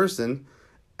sound-minded person,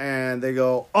 and they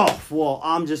go, oh, well,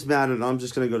 I'm just mad, and I'm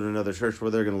just going to go to another church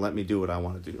where they're going to let me do what I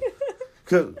want to do.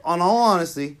 Because, on all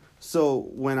honesty, so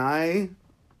when I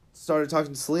started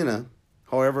talking to Selena,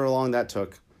 however long that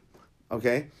took,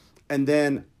 okay, and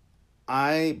then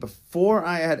before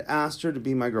I had asked her to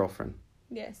be my girlfriend,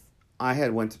 yes, I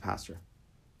had went to pastor,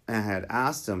 and I had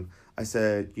asked him, I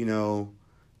said,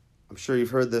 I'm sure you've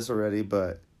heard this already,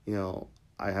 but,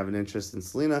 I have an interest in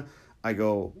Selena. I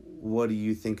go, what do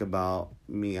you think about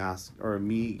me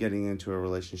getting into a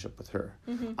relationship with her?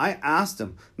 Mm-hmm. I asked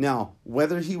him. Now,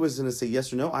 whether he was going to say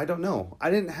yes or no, I don't know. I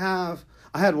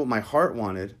had what my heart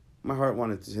wanted. My heart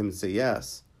wanted him to say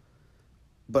yes.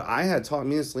 But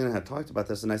me and Selena had talked about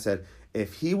this, and I said,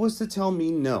 if he was to tell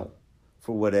me no,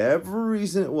 for whatever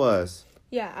reason it was,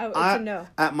 yeah, I would know.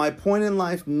 At my point in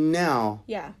life now,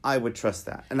 yeah, I would trust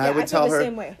that, and yeah, I would tell her,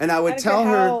 same way. And I would tell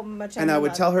her, and I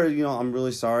would tell her, I'm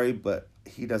really sorry, but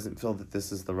he doesn't feel that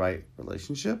this is the right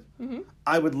relationship. Mm-hmm.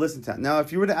 I would listen to that. Now,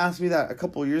 if you were to ask me that a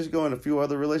couple of years ago in a few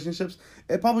other relationships,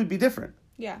 it'd probably be different.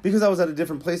 Yeah, because I was at a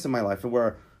different place in my life, and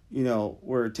where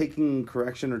taking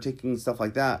correction or taking stuff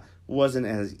like that wasn't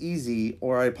as easy,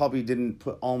 or I probably didn't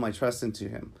put all my trust into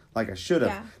him like I should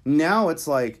have. Yeah. Now it's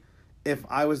like, if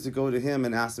I was to go to him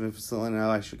and ask him if Selena and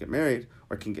I should get married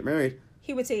or can get married,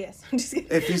 he would say yes. I'm just kidding.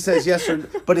 If he says yes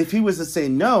but if he was to say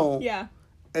no, yeah,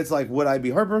 it's like, would I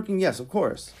be heartbroken? Yes, of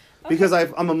course. Okay. Because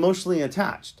I'm emotionally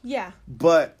attached. Yeah.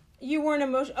 But you weren't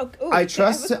emotional. Oh, I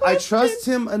trust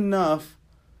him enough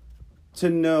to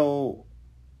know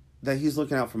that he's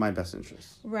looking out for my best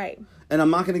interests. Right. And I'm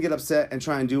not going to get upset and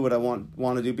try and do what I want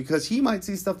to do because he might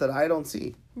see stuff that I don't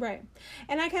see. Right.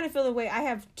 And I kind of feel the way. I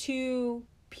have two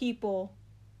people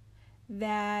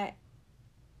that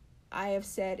I have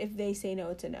said, if they say no,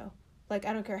 it's a no. Like,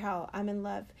 I don't care how I'm in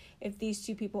love. If these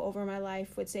two people over my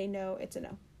life would say no, it's a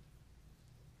no.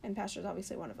 And Pastor's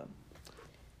obviously one of them.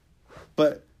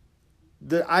 But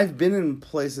I've been in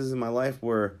places in my life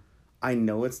where I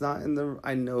know it's not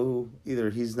I know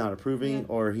either he's not approving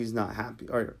or he's not happy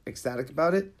or ecstatic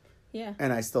about it. Yeah.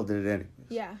 And I still did it anyways.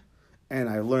 Yeah. And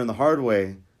I learned the hard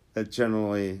way that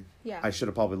generally I should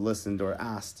have probably listened or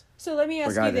asked. So let me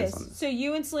ask you this. So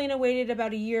you and Selena waited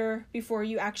about a year before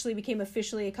you actually became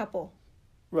officially a couple?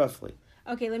 Roughly.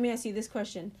 Okay, let me ask you this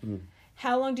question. Mm-hmm.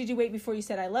 How long did you wait before you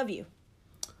said I love you?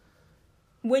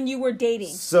 When you were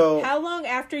dating. So how long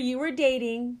after you were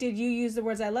dating did you use the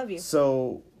words I love you?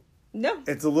 So no.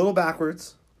 It's a little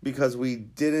backwards because we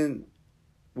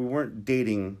weren't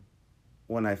dating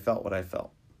when I felt what I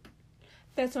felt.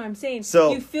 That's what I'm saying.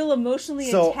 So you feel emotionally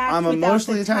attached. So I'm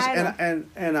emotionally attached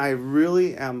and I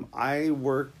really am. I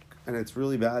work, and it's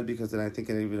really bad because then I think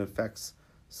it even affects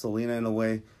Selena in a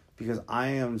way because I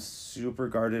am super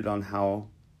guarded on how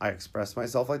I express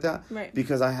myself like that. Right.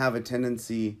 Because I have a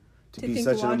tendency to be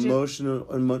such an emotional...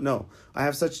 No. I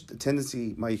have such a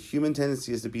tendency... My human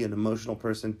tendency is to be an emotional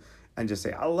person and just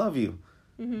say, I love you.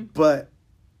 Mm-hmm. But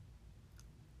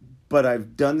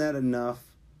I've done that enough,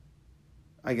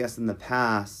 I guess, in the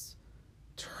past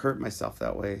to hurt myself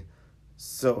that way.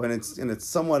 So, and it's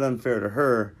somewhat unfair to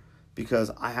her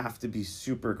because I have to be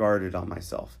super guarded on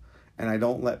myself. And I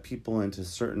don't let people into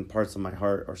certain parts of my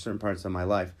heart or certain parts of my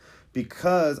life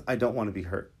because I don't want to be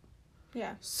hurt.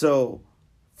 Yeah. So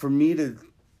for me to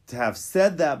have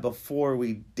said that before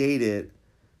we dated,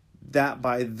 that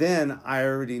by then I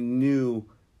already knew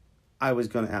I was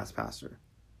going to ask Pastor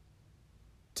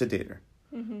to date her.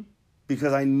 Mm-hmm.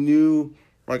 Because I knew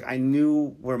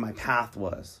where my path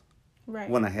was. Right.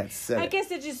 When I had said it. I guess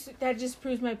that just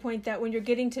proves my point that when you're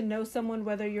getting to know someone,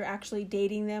 whether you're actually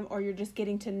dating them or you're just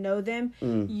getting to know them,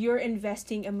 you're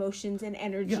investing emotions and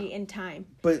energy and time.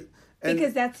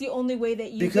 Because that's the only way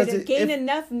that you gain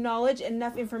enough knowledge,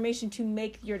 enough information to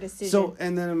make your decision. So,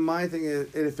 and then my thing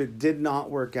is, if it did not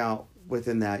work out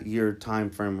within that year time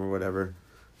frame or whatever,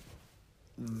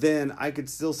 then I could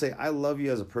still say, I love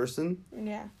you as a person.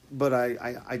 Yeah. But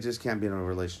I just can't be in a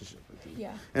relationship with you.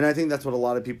 Yeah. And I think that's what a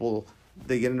lot of people,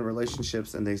 they get into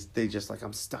relationships and they just like,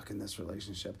 I'm stuck in this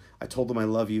relationship. I told them I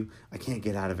love you. I can't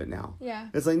get out of it now. Yeah.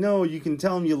 It's like, no, you can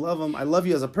tell them you love them. I love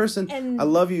you as a person. And I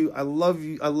love you. I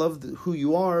love who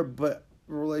you are, but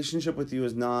a relationship with you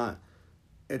is not,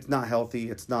 it's not healthy.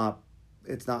 It's not,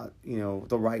 the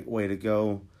right way to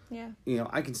go. Yeah.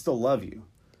 I can still love you.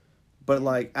 But,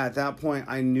 like, at that point,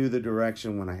 I knew the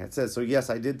direction when I had said. So, yes,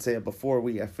 I did say it before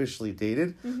we officially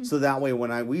dated. Mm-hmm. So that way,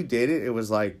 when we dated, it was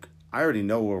like, I already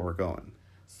know where we're going.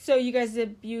 So, you guys,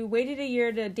 you waited a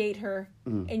year to date her,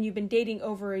 and you've been dating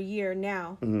over a year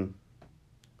now. Mm-hmm.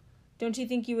 Don't you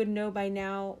think you would know by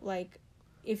now, like,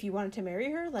 if you wanted to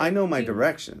marry her? Like, I know my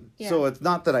direction. Yeah. So, it's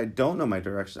not that I don't know my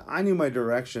direction. I knew my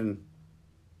direction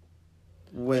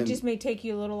when... It just may take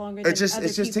you a little longer than It's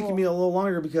just taking me a little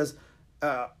longer because...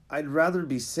 I'd rather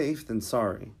be safe than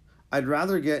sorry. I'd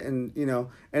rather get in,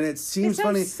 and it seems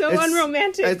funny. So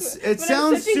unromantic. It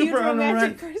sounds super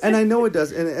unromantic, and I know it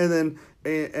does. And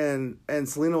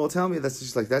Selena will tell me that's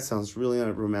just like, that sounds really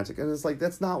unromantic, and it's like,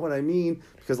 that's not what I mean,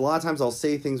 because a lot of times I'll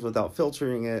say things without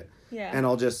filtering it, and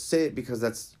I'll just say it because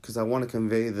I want to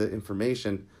convey the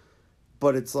information,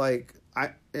 but it's like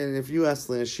and if you ask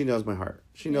Selena, she knows my heart.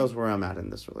 She knows where I'm at in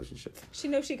this relationship. She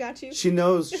knows she got you. She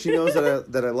knows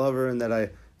that I love her and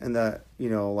that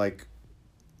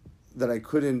that I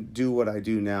couldn't do what I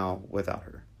do now without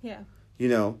her. Yeah.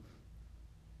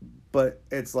 But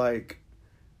it's like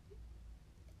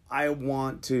I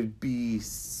want to be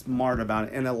smart about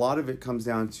it, and a lot of it comes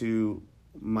down to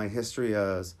my history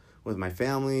with my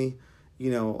family.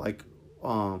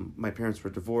 My parents were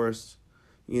divorced.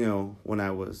 When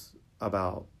I was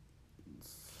about,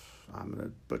 I'm going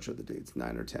to butcher the dates,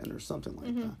 9 or 10 or something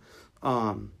like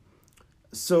that.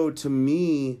 So to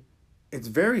me, it's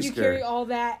very scary. You carry all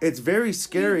that. It's very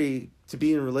scary to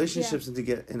be in relationships and to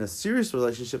get in a serious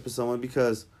relationship with someone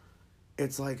because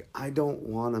it's like, I don't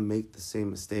want to make the same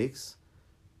mistakes.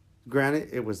 Granted,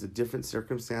 it was a different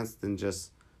circumstance than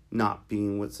just not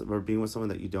being with, or being with someone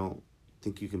that you don't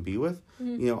think you can be with.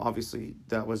 You know, obviously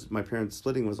that was, my parents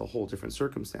splitting was a whole different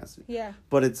circumstance. Yeah.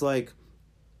 But it's like,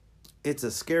 it's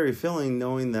a scary feeling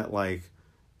knowing that, like,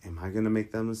 am I going to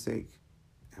make that mistake?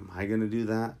 Am I going to do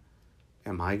that?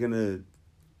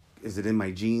 Is it in my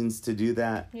genes to do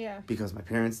that? Yeah. Because my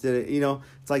parents did it. You know,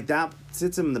 it's like that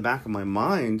sits in the back of my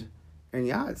mind. And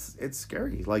yeah, it's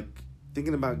scary. Like,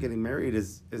 thinking about getting married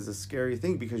is a scary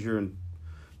thing, because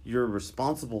you're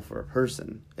responsible for a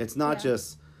person. It's not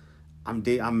just, I'm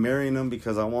marrying them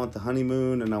because I want the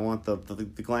honeymoon and I want the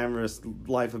glamorous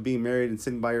life of being married and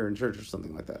sitting by her in church or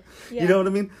something like that. Yeah. You know what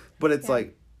I mean? But it's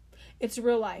like, it's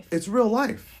real life. It's real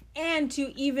life. And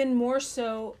to even more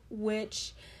so,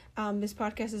 which this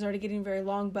podcast is already getting very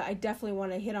long, but I definitely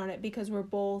want to hit on it because we're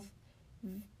both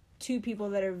two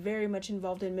people that are very much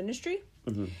involved in ministry.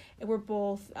 And we're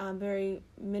both very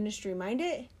ministry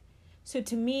minded. So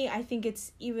to me, I think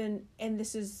it's even, and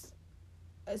this is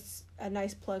a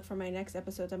nice plug for my next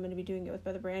episodes. I'm going to be doing it with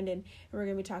Brother Brandon, and we're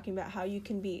going to be talking about how you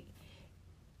can be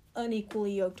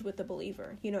unequally yoked with the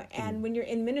believer, you know. And when you're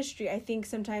in ministry, I think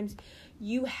sometimes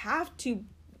you have to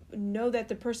know that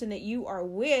the person that you are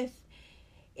with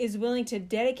is willing to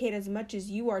dedicate as much as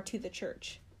you are to the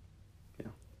church. Yeah.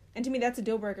 And to me, that's a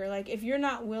deal breaker. Like, if you're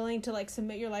not willing to, like,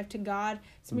 submit your life to God,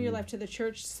 submit your life to the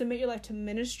church, submit your life to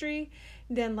ministry,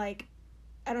 then, like,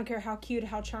 I don't care how cute,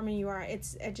 how charming you are.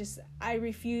 I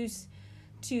refuse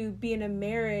to be in a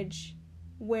marriage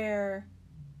where,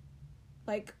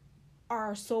 like,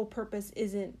 our sole purpose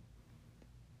isn't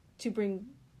to bring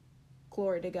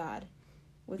glory to God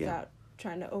without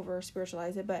trying to over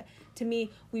spiritualize it. But to me,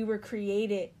 we were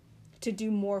created to do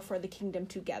more for the kingdom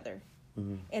together.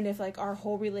 And if, like, our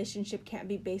whole relationship can't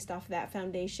be based off that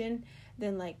foundation,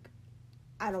 then, like,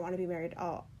 I don't want to be married.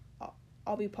 I'll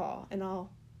be Paul, and I'll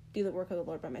do the work of the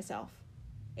Lord by myself,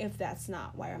 if that's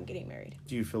not why I'm getting married.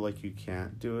 Do you feel like you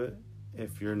can't do it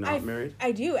if you're not married?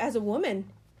 I do, as a woman.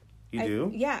 You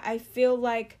do? Yeah, I feel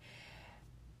like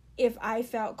if I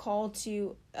felt called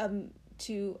to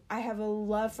I have a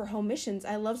love for home missions.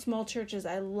 I love small churches.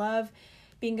 I love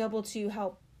being able to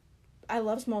help. I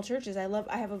love small churches. I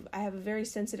have a very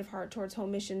sensitive heart towards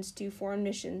home missions, to foreign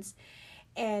missions.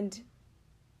 And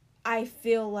I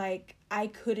feel like I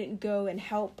couldn't go and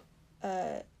help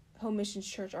a home missions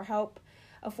church or help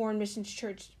a foreign missions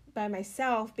church by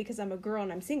myself because I'm a girl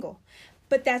and I'm single.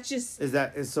 But that's just... Is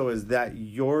that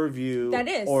your view? That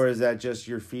is. Or is that just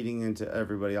you're feeding into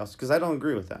everybody else? Because I don't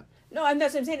agree with that. No,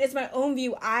 that's what I'm saying. It's my own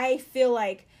view. I feel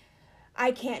like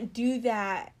I can't do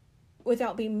that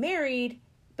without being married,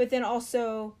 but then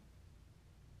also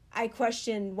I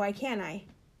question, why can't I?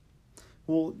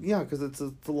 Well, yeah, because it's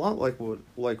a lot like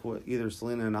what either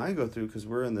Selena and I go through, because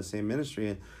we're in the same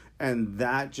ministry, and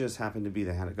that just happened to be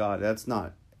the hand of God. That's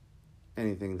not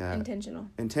anything that...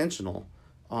 Intentional.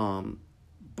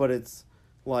 But it's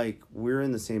like we're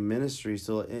in the same ministry,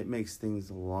 so it makes things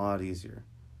a lot easier.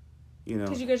 You know,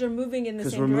 because you guys are moving in the same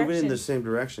direction. Because we're moving in the same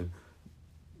direction.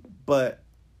 But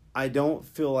I don't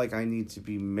feel like I need to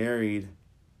be married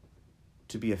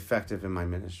to be effective in my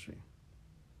ministry.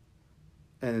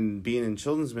 And being in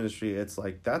children's ministry, it's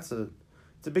like it's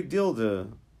a big deal to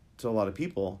a lot of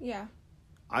people. Yeah.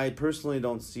 I personally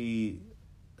don't see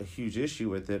a huge issue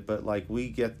with it, but like we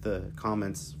get the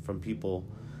comments from people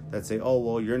that say, "Oh,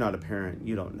 well, you're not a parent,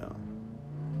 you don't know."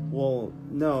 Well,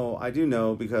 no, I do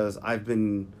know, because I've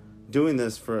been doing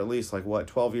this for at least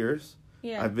 12 years.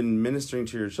 Yeah. I've been ministering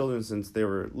to your children since they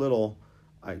were little.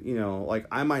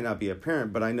 I might not be a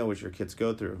parent, but I know what your kids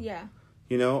go through. Yeah.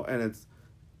 You know, and it's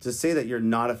to say that you're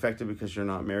not effective because you're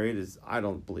not married I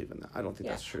don't believe in that. I don't think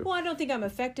that's true. Well, I don't think I'm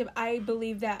effective. I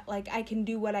believe that I can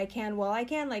do what I can while I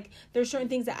can. There's certain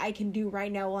things that I can do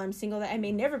right now while I'm single that I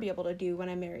may never be able to do when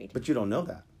I'm married. But you don't know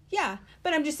that. Yeah,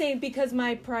 but I'm just saying, because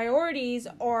my priorities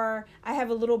are, I have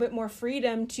a little bit more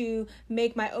freedom to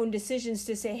make my own decisions,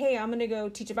 to say, hey, I'm going to go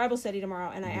teach a Bible study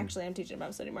tomorrow, and I actually am teaching a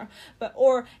Bible study tomorrow,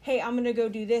 or hey, I'm going to go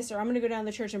do this, or I'm going to go down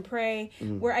to the church and pray,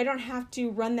 where I don't have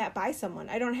to run that by someone.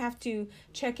 I don't have to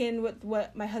check in with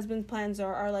what my husband's plans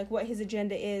are, or what his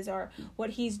agenda is, or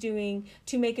what he's doing,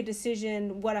 to make a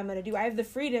decision what I'm going to do. I have the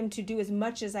freedom to do as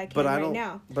much as I can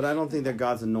now. But I don't think that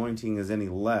God's anointing is any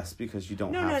less because you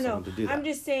don't have someone to do that. I'm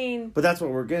just saying. But that's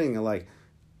what we're getting at.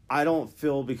 I don't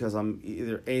feel, because I'm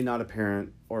either A, not a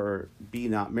parent, or B,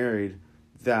 not married,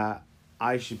 that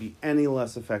I should be any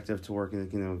less effective to work in the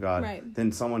kingdom of God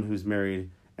than someone who's married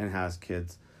and has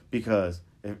kids. Because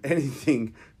if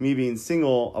anything, me being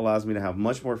single allows me to have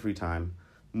much more free time,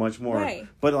 much more. Right.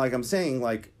 But I'm saying,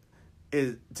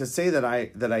 to say that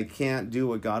I can't do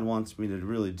what God wants me to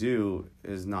really do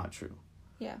is not true.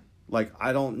 Yeah. Like,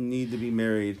 I don't need to be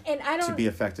married to be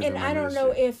effective in my And I don't ministry.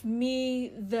 know if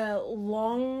the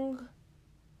long-term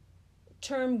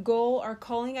goal or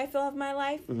calling I feel of my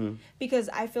life, because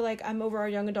I feel like I'm over our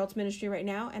young adults ministry right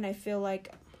now, and I feel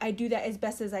like I do that as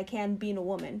best as I can being a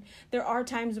woman. There are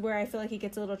times where I feel like it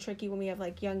gets a little tricky when we have,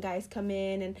 like, young guys come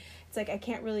in, and it's like I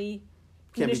can't really...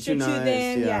 Can't be too nice,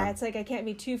 them. yeah. It's like I can't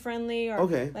be too friendly or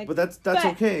okay, like, but that's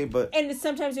okay. But and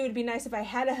sometimes it would be nice if I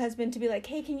had a husband to be like,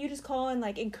 hey, can you just call and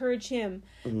like encourage him?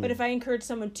 But if I encourage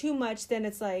someone too much, then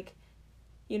it's like,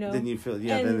 then you feel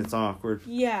then it's awkward.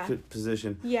 Yeah,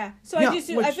 position. Yeah, so I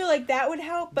feel like that would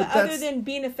help. But other than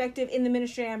being effective in the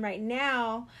ministry I'm right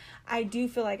now, I do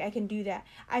feel like I can do that.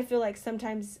 I feel like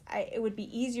sometimes it would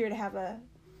be easier to have a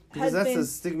because husband, that's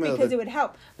the stigma because it would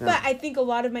help. Yeah. But I think a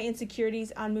lot of my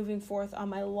insecurities on moving forth on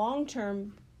my long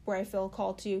term, where I feel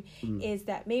called to, is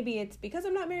that maybe it's because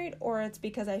I'm not married, or it's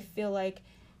because I feel like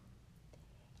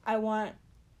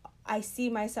I see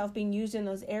myself being used in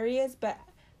those areas, but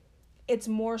it's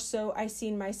more so I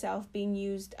see myself being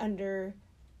used under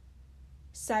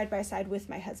side by side with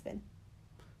my husband.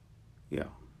 Yeah.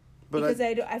 Because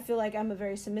I feel like I'm a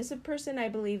very submissive person. I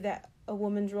believe that a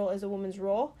woman's role is a woman's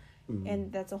role.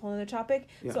 And that's a whole other topic.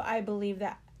 Yeah. So I believe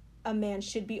that a man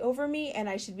should be over me, and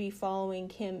I should be following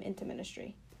him into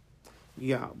ministry.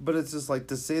 Yeah, but it's just like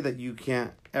to say that you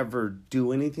can't ever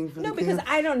do anything for the kingdom. No, because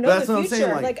I don't know the future.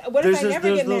 Saying, like, what if I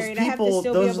never get married? I have to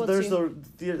still be able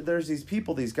to. There's these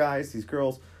people, these guys, these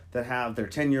girls that have their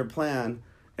 10-year plan,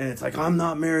 and it's like, I'm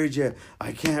not married yet.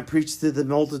 I can't preach to the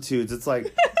multitudes. It's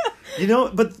like...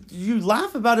 but you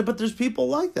laugh about it, but there's people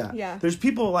like that. Yeah. There's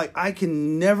people like, I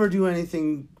can never do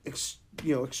anything,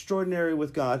 extraordinary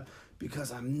with God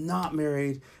because I'm not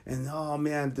married. And, oh,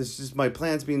 man, this is my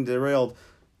plan's being derailed.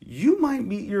 You might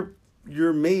meet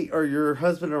your mate or your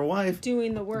husband or wife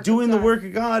doing the work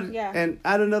of God and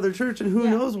at another church. And who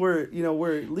knows where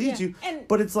it leads you.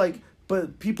 But it's like,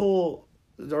 but people...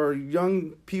 or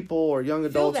young people or young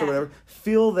adults or whatever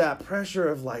feel that pressure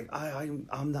of like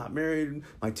I'm not married,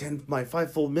 my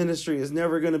fivefold ministry is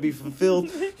never going to be fulfilled.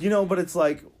 But it's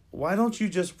like, why don't you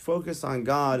just focus on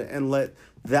God and let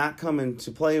that come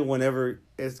into play whenever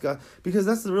it's God? Because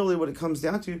that's really what it comes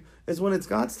down to, is when it's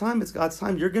God's time,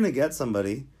 you're going to get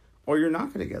somebody or you're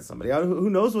not going to get somebody.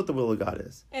 Who knows what the will of God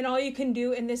is? And all you can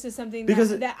do, and this is something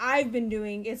that I've been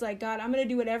doing, is like, God, I'm going to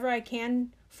do whatever I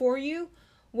can for you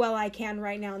while I can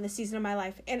right now in this season of my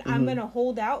life. And I'm going to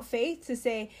hold out faith to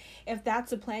say, if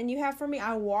that's a plan you have for me,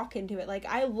 I'll walk into it. Like,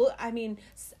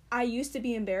 I used to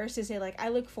be embarrassed to say, like, I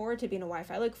look forward to being a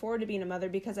wife. I look forward to being a mother,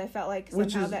 because I felt like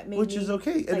somehow that made me, is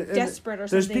okay. Like, desperate or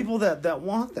there's something. There's people that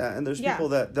want that, and there's people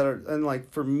that are, and like,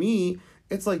 for me,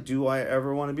 it's like, do I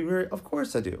ever want to be married? Of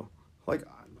course I do. Like,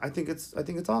 I think it's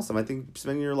awesome. I think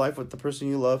spending your life with the person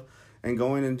you love and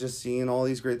going and just seeing all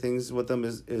these great things with them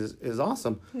is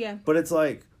awesome. Yeah. But it's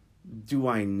like, do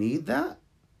I need that?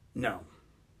 No.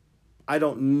 I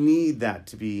don't need that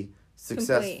to be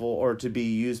successful or to be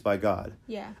used by God.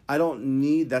 Yeah. I don't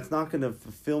need, that's not going to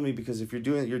fulfill me, because if you're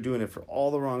doing it for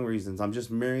all the wrong reasons. I'm just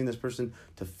marrying this person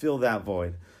to fill that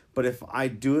void. But if I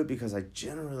do it because I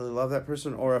genuinely love that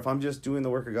person, or if I'm just doing the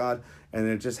work of God and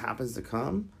it just happens to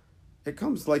come, it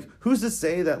comes. Like, who's to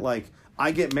say that, like,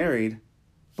 I get married,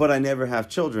 but I never have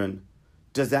children?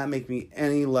 Does that make me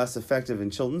any less effective in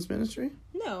children's ministry?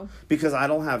 No. Because I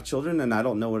don't have children and I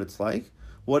don't know what it's like.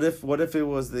 What if it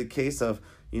was the case of,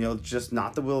 just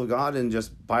not the will of God, and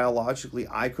just biologically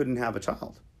I couldn't have a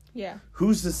child? Yeah.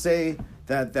 Who's to say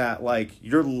that like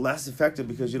you're less effective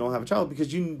because you don't have a child?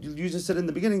 Because you just said in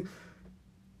the beginning,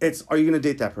 are you going to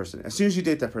date that person? As soon as you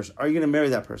date that person, are you going to marry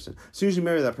that person? As soon as you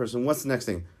marry that person, what's the next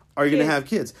thing? Are you going to have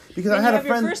kids? Because I had a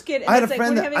friend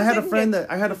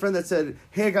that said,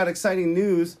 "Hey, I got exciting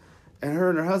news," and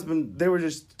her husband, they were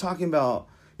just talking about,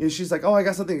 she's like, "Oh, I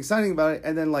got something exciting about it,"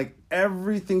 and then like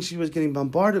everything she was getting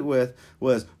bombarded with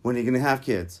was, "When are you going to have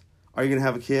kids? Are you going to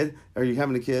have a kid? Are you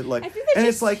having a kid?" Like, I think that's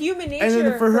just like human nature. And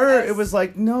then for her, it was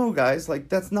like, "No, guys, like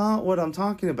that's not what I'm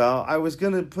talking about. I was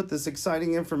going to put this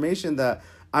exciting information that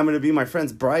I'm going to be my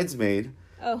friend's bridesmaid,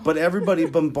 but everybody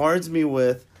bombards me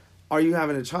with, are you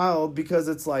having a child? Because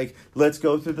it's like, let's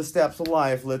go through the steps of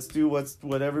life. Let's do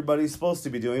what everybody's supposed to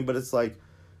be doing." But it's like,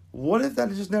 what if that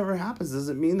just never happens? Does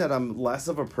it mean that I'm less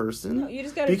of a person? No, you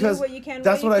just got to do what you can.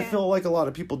 That's what I feel like a lot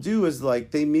of people do, is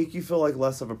like they make you feel like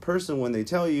less of a person when they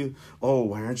tell you, "Oh,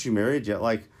 why aren't you married yet?"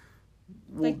 Like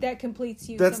that completes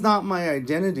you. That's not my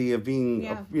identity of being,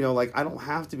 like, I don't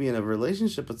have to be in a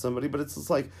relationship with somebody, but it's just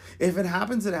like, if it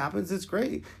happens, it happens. It's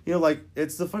great. Like,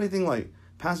 it's the funny thing, like,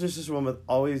 Pastor and Sister Wilma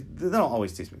they don't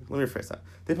always tease me. Let me rephrase that.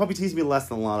 They probably tease me less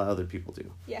than a lot of other people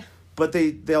do. Yeah. But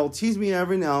they'll tease me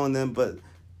every now and then, but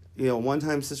one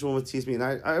time Sister Wilma teased me, and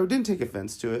I didn't take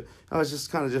offense to it. I was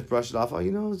just kind of just brushed it off.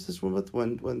 Oh, Sister Wilma,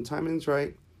 when timing's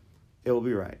right, it will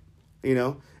be right.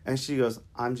 And she goes,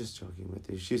 I'm just joking with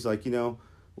you. She's like,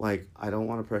 like, I don't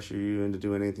want to pressure you into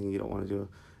doing anything you don't want to do.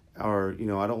 Or,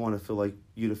 I don't want to feel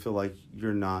like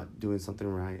you're not doing something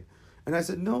right. And I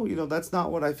said, no, that's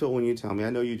not what I feel when you tell me.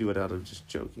 I know you do it out of just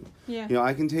joking. Yeah.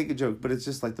 I can take a joke, but it's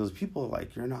just like those people are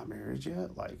like, you're not married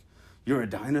yet. Like, you're a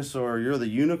dinosaur. You're the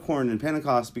unicorn in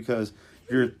Pentecost because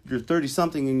you're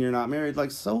 30-something and you're not married. Like,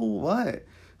 so what?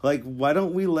 Like, why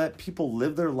don't we let people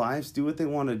live their lives, do what they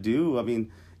want to do? I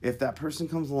mean, if that person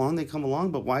comes along, they come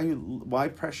along. But why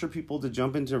pressure people to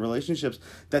jump into relationships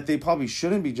that they probably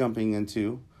shouldn't be jumping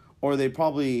into, or they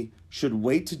probably should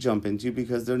wait to jump into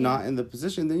because they're not in the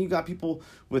position? Then you got people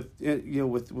with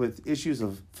with issues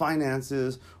of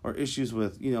finances or issues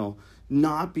with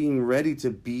not being ready to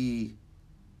be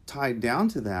tied down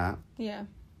to that. Yeah.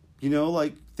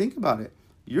 Like, think about it.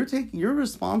 You're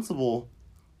responsible.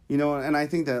 And I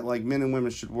think that like men and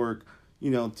women should work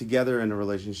together in a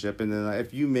relationship. And then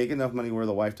if you make enough money where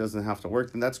the wife doesn't have to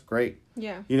work, then that's great.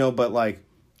 Yeah. But like,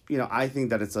 I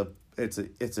think that it's a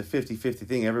 50-50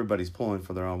 thing. Everybody's pulling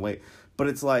for their own weight. But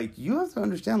it's like, you have to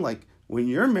understand, like, when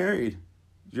you're married,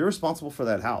 you're responsible for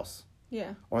that house.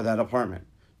 Yeah. Or that apartment.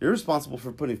 You're responsible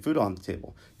for putting food on the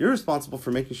table. You're responsible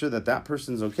for making sure that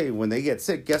person's okay. When they get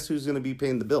sick, guess who's going to be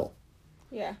paying the bill?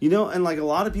 Yeah. And like a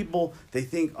lot of people, they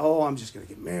think, oh, I'm just going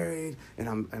to get married and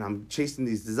I'm chasing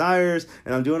these desires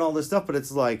and I'm doing all this stuff. But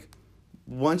it's like,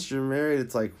 once you're married,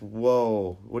 it's like,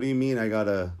 whoa, what do you mean I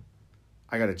gotta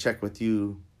check with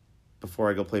you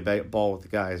before I go play ball with the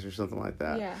guys or something like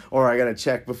that? Yeah. Or I got to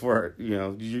check before,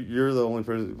 you're the only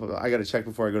person, I got to check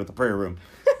before I go to the prayer room,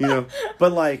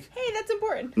 But like... Hey, that's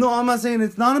important. No, I'm not saying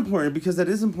it's not important, because that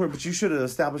is important, but you should have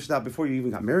established that before you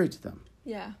even got married to them.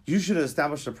 Yeah. You should have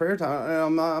established a prayer time.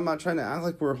 And I'm not trying to act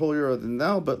like we're holier than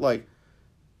thou, but like,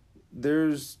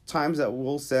 there's times that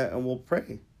we'll set and we'll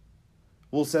pray.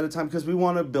 We'll set a time because we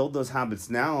want to build those habits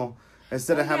now.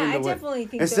 Instead of having to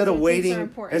wait, instead of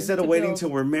waiting till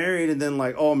we're married and then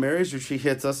like, oh, marriage retreat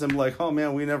hits us and like, oh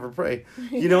man, we never pray.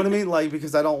 You know what I mean? Like,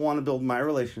 because I don't want to build my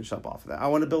relationship off of that. I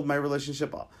want to build my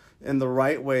relationship in the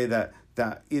right way that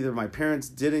either my parents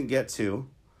didn't get to,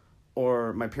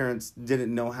 or my parents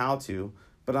didn't know how to.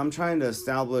 But I'm trying to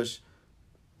establish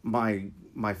my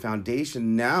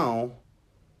foundation now.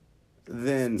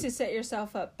 Then to set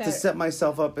yourself up better. To set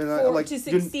myself up and to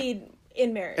succeed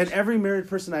in marriage. And every married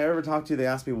person I ever talk to, they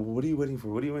ask me, well, what are you waiting for?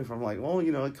 What are you waiting for? I'm like, well,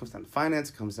 it comes down to finance.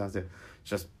 It comes down to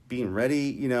just being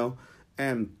ready,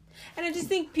 And I just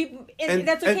think people,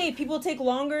 that's okay. People take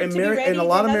longer to be ready. And a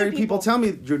lot of married people tell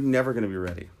me, you're never going to be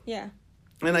ready. Yeah.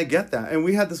 And I get that. And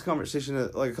we had this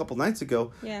conversation like a couple nights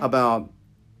ago about,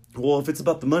 well, if it's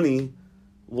about the money,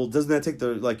 well, doesn't that take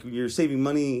you're saving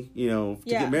money, to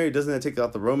get married, doesn't that take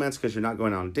out the romance because you're not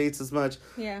going on dates as much?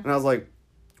 Yeah. And I was like,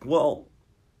 well,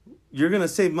 you're going to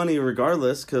save money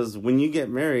regardless, because when you get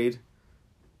married,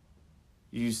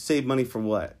 you save money for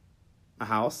what? A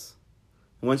house?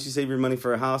 Once you save your money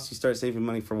for a house, you start saving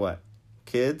money for what?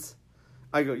 Kids?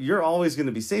 I go, you're always going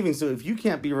to be saving. So if you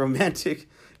can't be romantic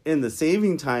in the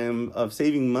saving time of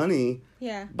saving money,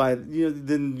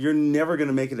 then you're never going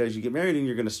to make it as you get married, and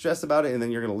you're going to stress about it, and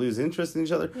then you're going to lose interest in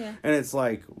each other. Yeah. And it's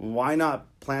like, why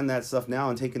not plan that stuff now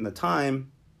and taking the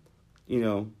time,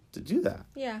 to do that?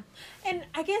 Yeah. And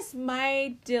I guess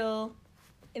my deal,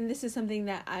 and this is something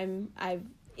that I've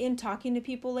in talking to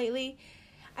people lately,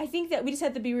 I think that we just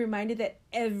have to be reminded that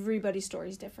everybody's story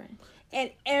is different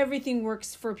and everything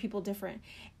works for people different.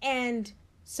 And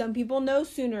some people know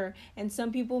sooner, and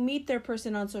some people meet their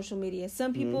person on social media.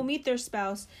 Some people meet their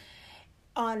spouse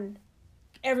on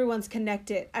Everyone's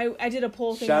Connected. I did a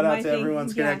poll thing. Shout out to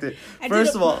Everyone's Connected.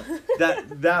 First of all,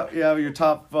 that your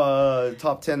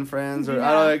top 10 friends, or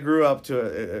I grew up to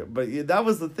it, but that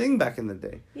was the thing back in the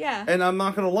day. Yeah. And I'm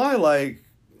not gonna lie, like,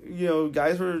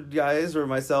 guys or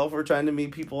myself were trying to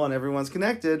meet people on Everyone's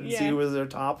Connected and see who was their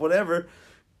top whatever,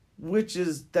 that's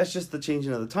just the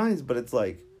changing of the times. But it's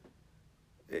like,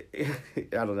 I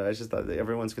don't know. I just thought that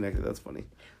Everyone's Connected. That's funny.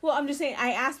 Well, I'm just saying,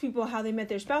 I asked people how they met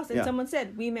their spouse, and someone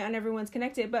said, we met on Everyone's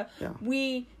Connected, but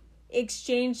we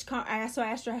exchanged. So I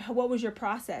asked her, what was your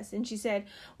process? And she said,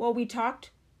 well, we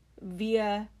talked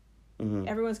via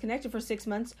Everyone's Connected for 6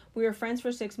 months. We were friends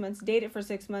for 6 months, dated for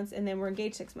 6 months, and then we're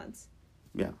engaged 6 months.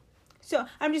 Yeah. So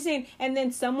I'm just saying, and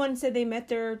then someone said they met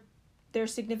their their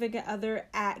significant other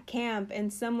at camp,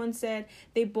 and someone said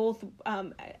they both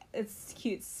it's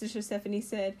cute, Sister Stephanie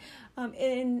said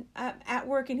at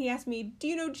work, and he asked me, do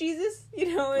you know Jesus?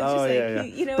 It's just like, yeah.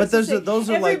 you know, but those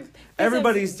are like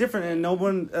everybody's different, and no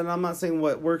one, and I'm not saying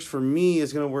what works for me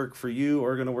is going to work for you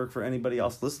or going to work for anybody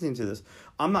else listening to this.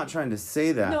 I'm not trying to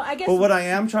say that. No, I guess, but what I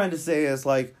am trying to say is,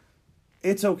 like,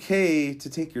 it's okay to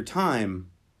take your time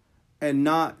and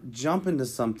not jump into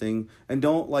something, and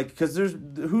don't, like, because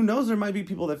who knows, there might be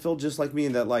people that feel just like me,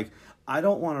 that, like, I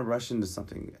don't want to rush into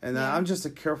something, and I'm just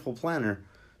a careful planner,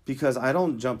 because I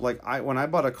don't jump, like, when I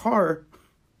bought a car,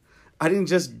 I didn't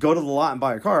just go to the lot and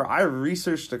buy a car. I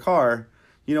researched a car,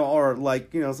 or,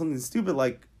 like, something stupid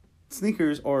like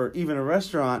sneakers, or even a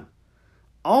restaurant.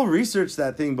 I'll research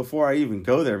that thing before I even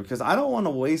go there, because I don't want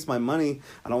to waste my money.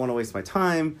 I don't want to waste my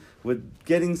time with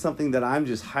getting something that I'm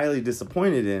just highly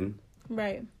disappointed in.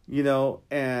 Right.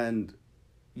 And,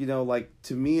 like,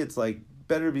 to me, it's like,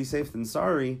 better be safe than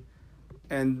sorry.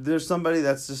 And there's somebody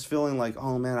that's just feeling like,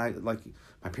 oh man,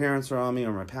 my parents are on me,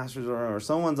 or my pastors are, or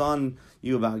someone's on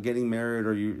you about getting married,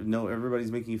 or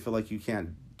everybody's making you feel like you can't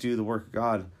do the work of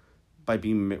God by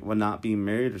not being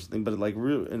married or something. But, like,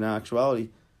 in actuality,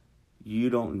 you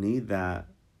don't need that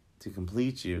to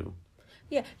complete you.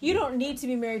 Yeah, you don't need to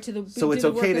be married to the. So it's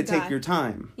okay to take your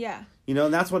time. Yeah.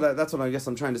 And that's what I guess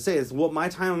I'm trying to say is, what my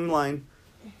timeline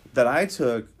that I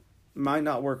took might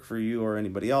not work for you or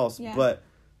anybody else, but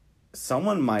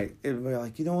someone might be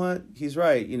like, you know what, he's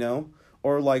right,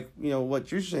 or, like,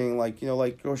 what you're saying, like,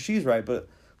 or she's right, but,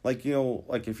 like,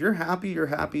 like, if you're happy,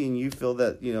 and you feel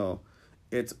that,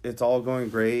 it's all going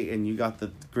great, and you got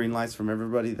the green lights from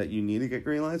everybody that you need to get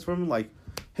green lights from, like,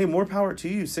 hey, more power to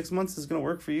you. 6 months is going to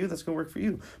work for you. That's going to work for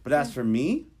you. But as for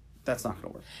me, that's not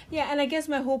going to work. Yeah, and I guess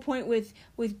my whole point with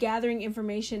gathering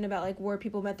information about, like, where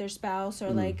people met their spouse,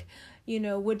 or like,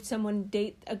 would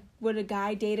a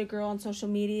guy date a girl on social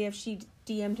media if she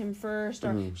DM'd him first,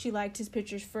 or she liked his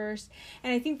pictures first.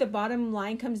 And I think the bottom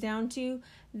line comes down to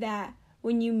that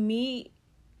when you meet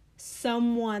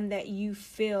someone that you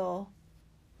feel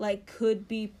like could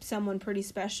be someone pretty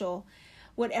special,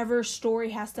 whatever story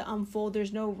has to unfold,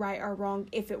 there's no right or wrong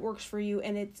if it works for you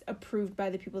and it's approved by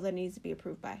the people that it needs to be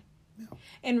approved by. Yeah.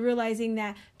 And realizing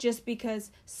that just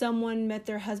because someone met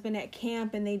their husband at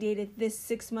camp and they dated this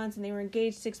 6 months and they were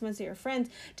engaged 6 months, they were friends,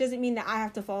 doesn't mean that I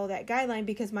have to follow that guideline,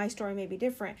 because my story may be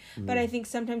different. But I think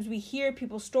sometimes we hear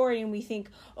people's story and we think,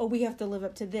 oh, we have to live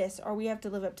up to this, or we have to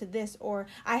live up to this, or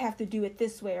I have to do it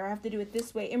this way, or I have to do it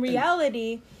this way. In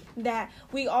reality, that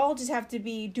we all just have to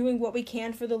be doing what we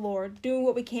can for the Lord, doing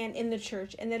what we can in the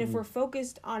church, and that if we're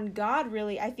focused on God,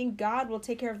 really, I think God will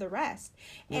take care of the rest.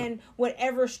 And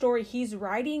whatever story he's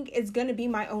writing is going to be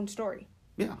my own story.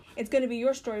 Yeah. It's going to be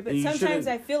your story. But sometimes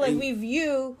I feel like we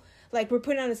view, like, we're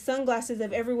putting on the sunglasses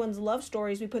of everyone's love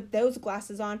stories. We put those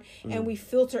glasses on and we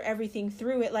filter everything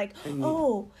through it. Like,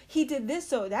 he did this,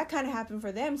 so that kind of happened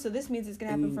for them, so this means it's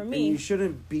going to happen for me. And you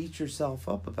shouldn't beat yourself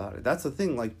up about it. That's the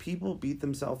thing. Like, people beat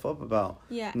themselves up about.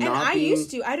 Yeah, and I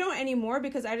used to. I don't anymore,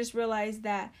 because I just realized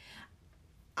that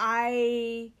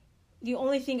the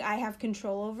only thing I have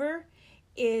control over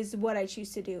is what I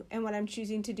choose to do. And what I'm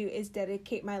choosing to do is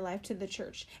dedicate my life to the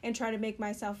church and try to make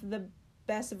myself the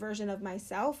best version of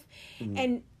myself.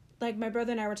 And, like, my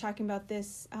brother and I were talking about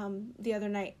this the other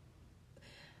night.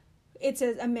 It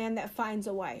says a man that finds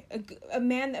a wife. A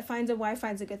man that finds a wife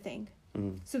finds a good thing.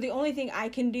 So the only thing I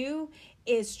can do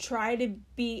is try to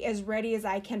be as ready as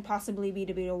I can possibly be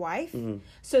to be a wife,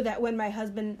 so that when my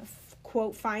husband,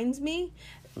 quote, finds me,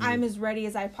 I'm as ready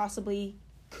as I possibly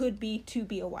could be to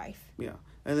be a wife. Yeah.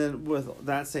 And then with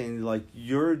that saying, like,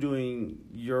 you're doing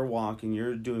your walk and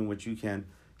you're doing what you can.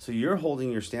 So you're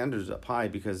holding your standards up high,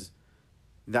 because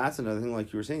that's another thing,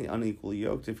 like you were saying, unequally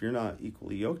yoked. If you're not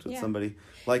equally yoked with somebody,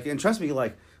 like, and trust me,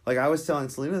 like I was telling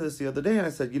Selena this the other day, and I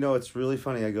said, it's really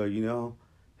funny. I go,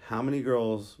 how many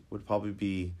girls would probably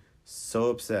be so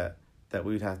upset that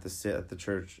we'd have to sit at the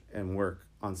church and work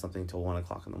on something till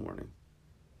 1:00 in the morning?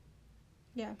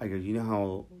 Yeah. I go,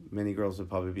 how many girls would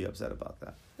probably be upset about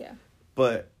that? Yeah.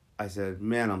 But I said,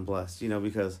 man, I'm blessed,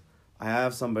 because I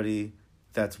have somebody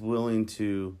that's willing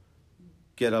to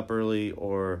get up early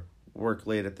or work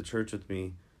late at the church with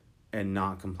me and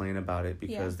not complain about it,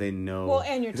 because they know. Well,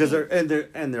 and your because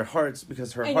team. their hearts,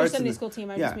 because her and heart's your Sunday school team.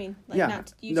 I just mean, like,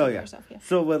 not you yourself. Yeah.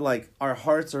 So, but, like, our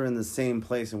hearts are in the same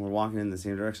place and we're walking in the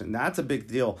same direction. That's a big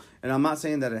deal. And I'm not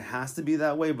saying that it has to be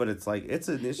that way, but it's like it's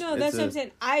an issue. No, that's what I'm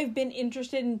saying. I've been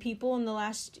interested in people in the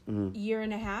last year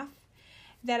and a half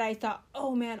that I thought,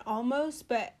 oh man, almost,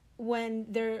 but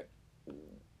when their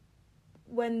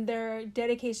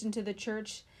dedication to the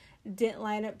church didn't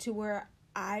line up to where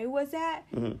I was at,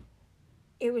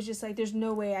 it was just like, there's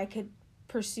no way I could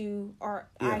pursue, or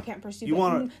I can't pursue.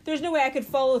 There's no way I could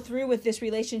follow through with this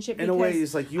relationship. In a way,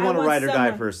 it's like, you want a ride or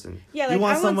die person. Yeah, like,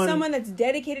 I want someone that's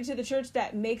dedicated to the church,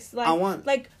 that makes, like,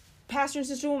 like Pastor and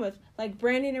Sister Wilmoth, like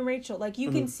Brandon and Rachel. Like,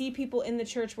 you can see people in the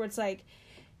church where it's like,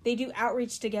 they do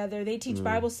outreach together. They teach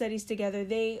Bible studies together.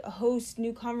 They host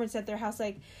new conference at their house.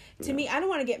 Like, to me, I don't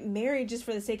want to get married just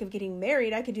for the sake of getting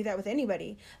married. I could do that with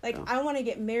anybody. Like, I want to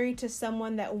get married to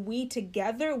someone that we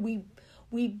together, we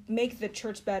make the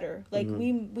church better. Like,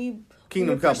 we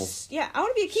kingdom couples. Yeah, I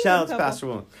want to be a kingdom couple. Shout out to Pastor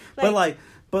Wilmoth.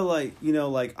 But like, you know,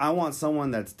 like, I want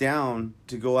someone that's down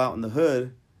to go out in the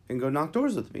hood and go knock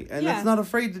doors with me, and that's not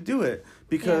afraid to do it,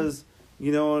 because.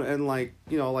 You know, and like,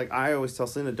 you know, like, I always tell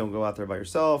Selena, don't go out there by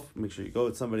yourself. Make sure you go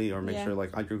with somebody, or make sure,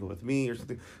 like, I go with me or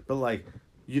something. But, like,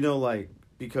 you know, like,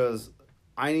 because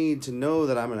I need to know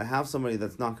that I'm going to have somebody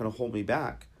that's not going to hold me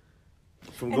back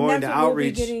from going to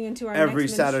outreach every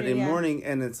Saturday morning.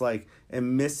 And it's like,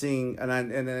 and missing,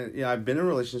 I've been in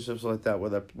relationships like that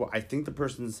where I think the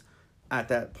person's at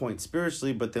that point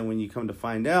spiritually, but then when you come to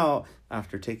find out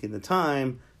after taking the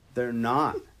time, they're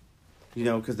not. You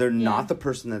know, because they're not the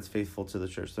person that's faithful to the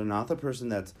church. They're not the person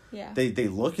that's... They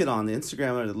look it on the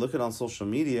Instagram, or they look it on social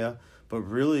media, but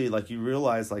really, like, you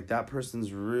realize, like, that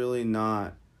person's really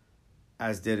not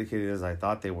as dedicated as I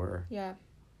thought they were. Yeah.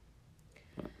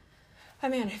 Oh,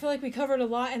 man, I feel like we covered a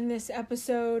lot in this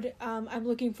episode. I'm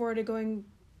looking forward to going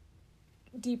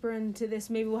deeper into this.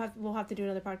 Maybe we'll have to do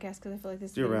another podcast, because I feel like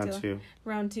this is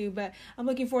round two. But I'm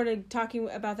looking forward to talking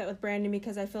about that with Brandon,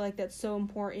 because I feel like that's so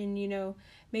important, you know,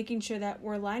 making sure that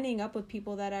we're lining up with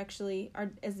people that actually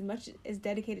are as much as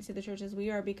dedicated to the church as we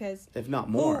are, because if not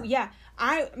more.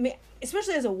 I mean,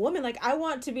 especially as a woman, like, I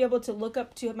want to be able to look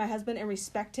up to my husband and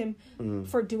respect him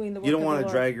for doing the work. You don't want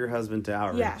to drag your husband to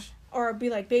outreach. Yeah. Or be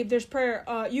like, babe, there's prayer.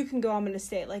 You can go. I'm going to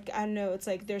stay. Like, I don't know. It's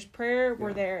like, there's prayer.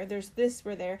 We're there. There's this.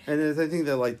 We're there. And I think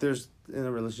that, like, there's, in a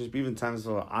relationship, even times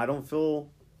where I don't feel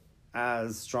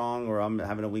as strong, or I'm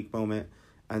having a weak moment,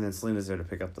 and then Selena's there to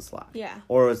pick up the slack. Yeah.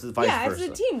 Or it's vice versa. Yeah,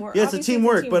 it's a teamwork. Yeah, it's a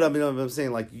teamwork. But I mean, I'm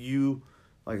saying, like, you,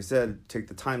 like I said, take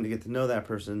the time to get to know that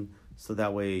person, so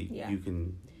that way you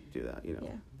can do that, you know.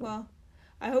 Yeah. Well,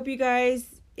 I hope you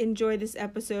guys enjoy this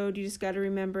episode. You just got to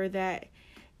remember that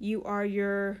you are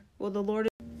the Lord.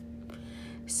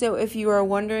 So if you are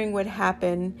wondering what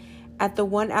happened, at the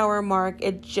 1 hour mark,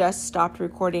 it just stopped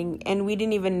recording, and we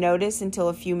didn't even notice until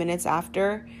a few minutes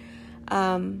after.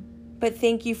 But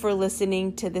thank you for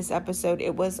listening to this episode.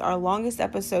 It was our longest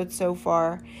episode so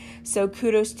far. So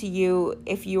kudos to you.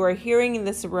 If you are hearing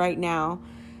this right now,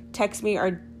 text me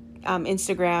or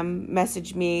Instagram,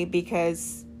 message me,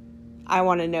 because I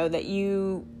want to know that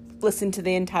you listened to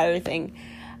the entire thing.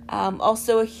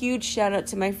 Also, a huge shout out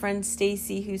to my friend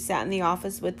Stacy, who sat in the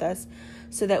office with us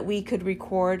so that we could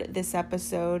record this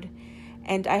episode.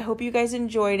 And I hope you guys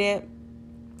enjoyed it.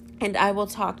 And I will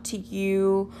talk to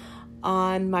you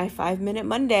on my 5-Minute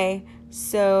Monday.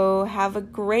 So have a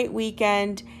great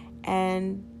weekend,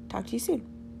 and talk to you soon.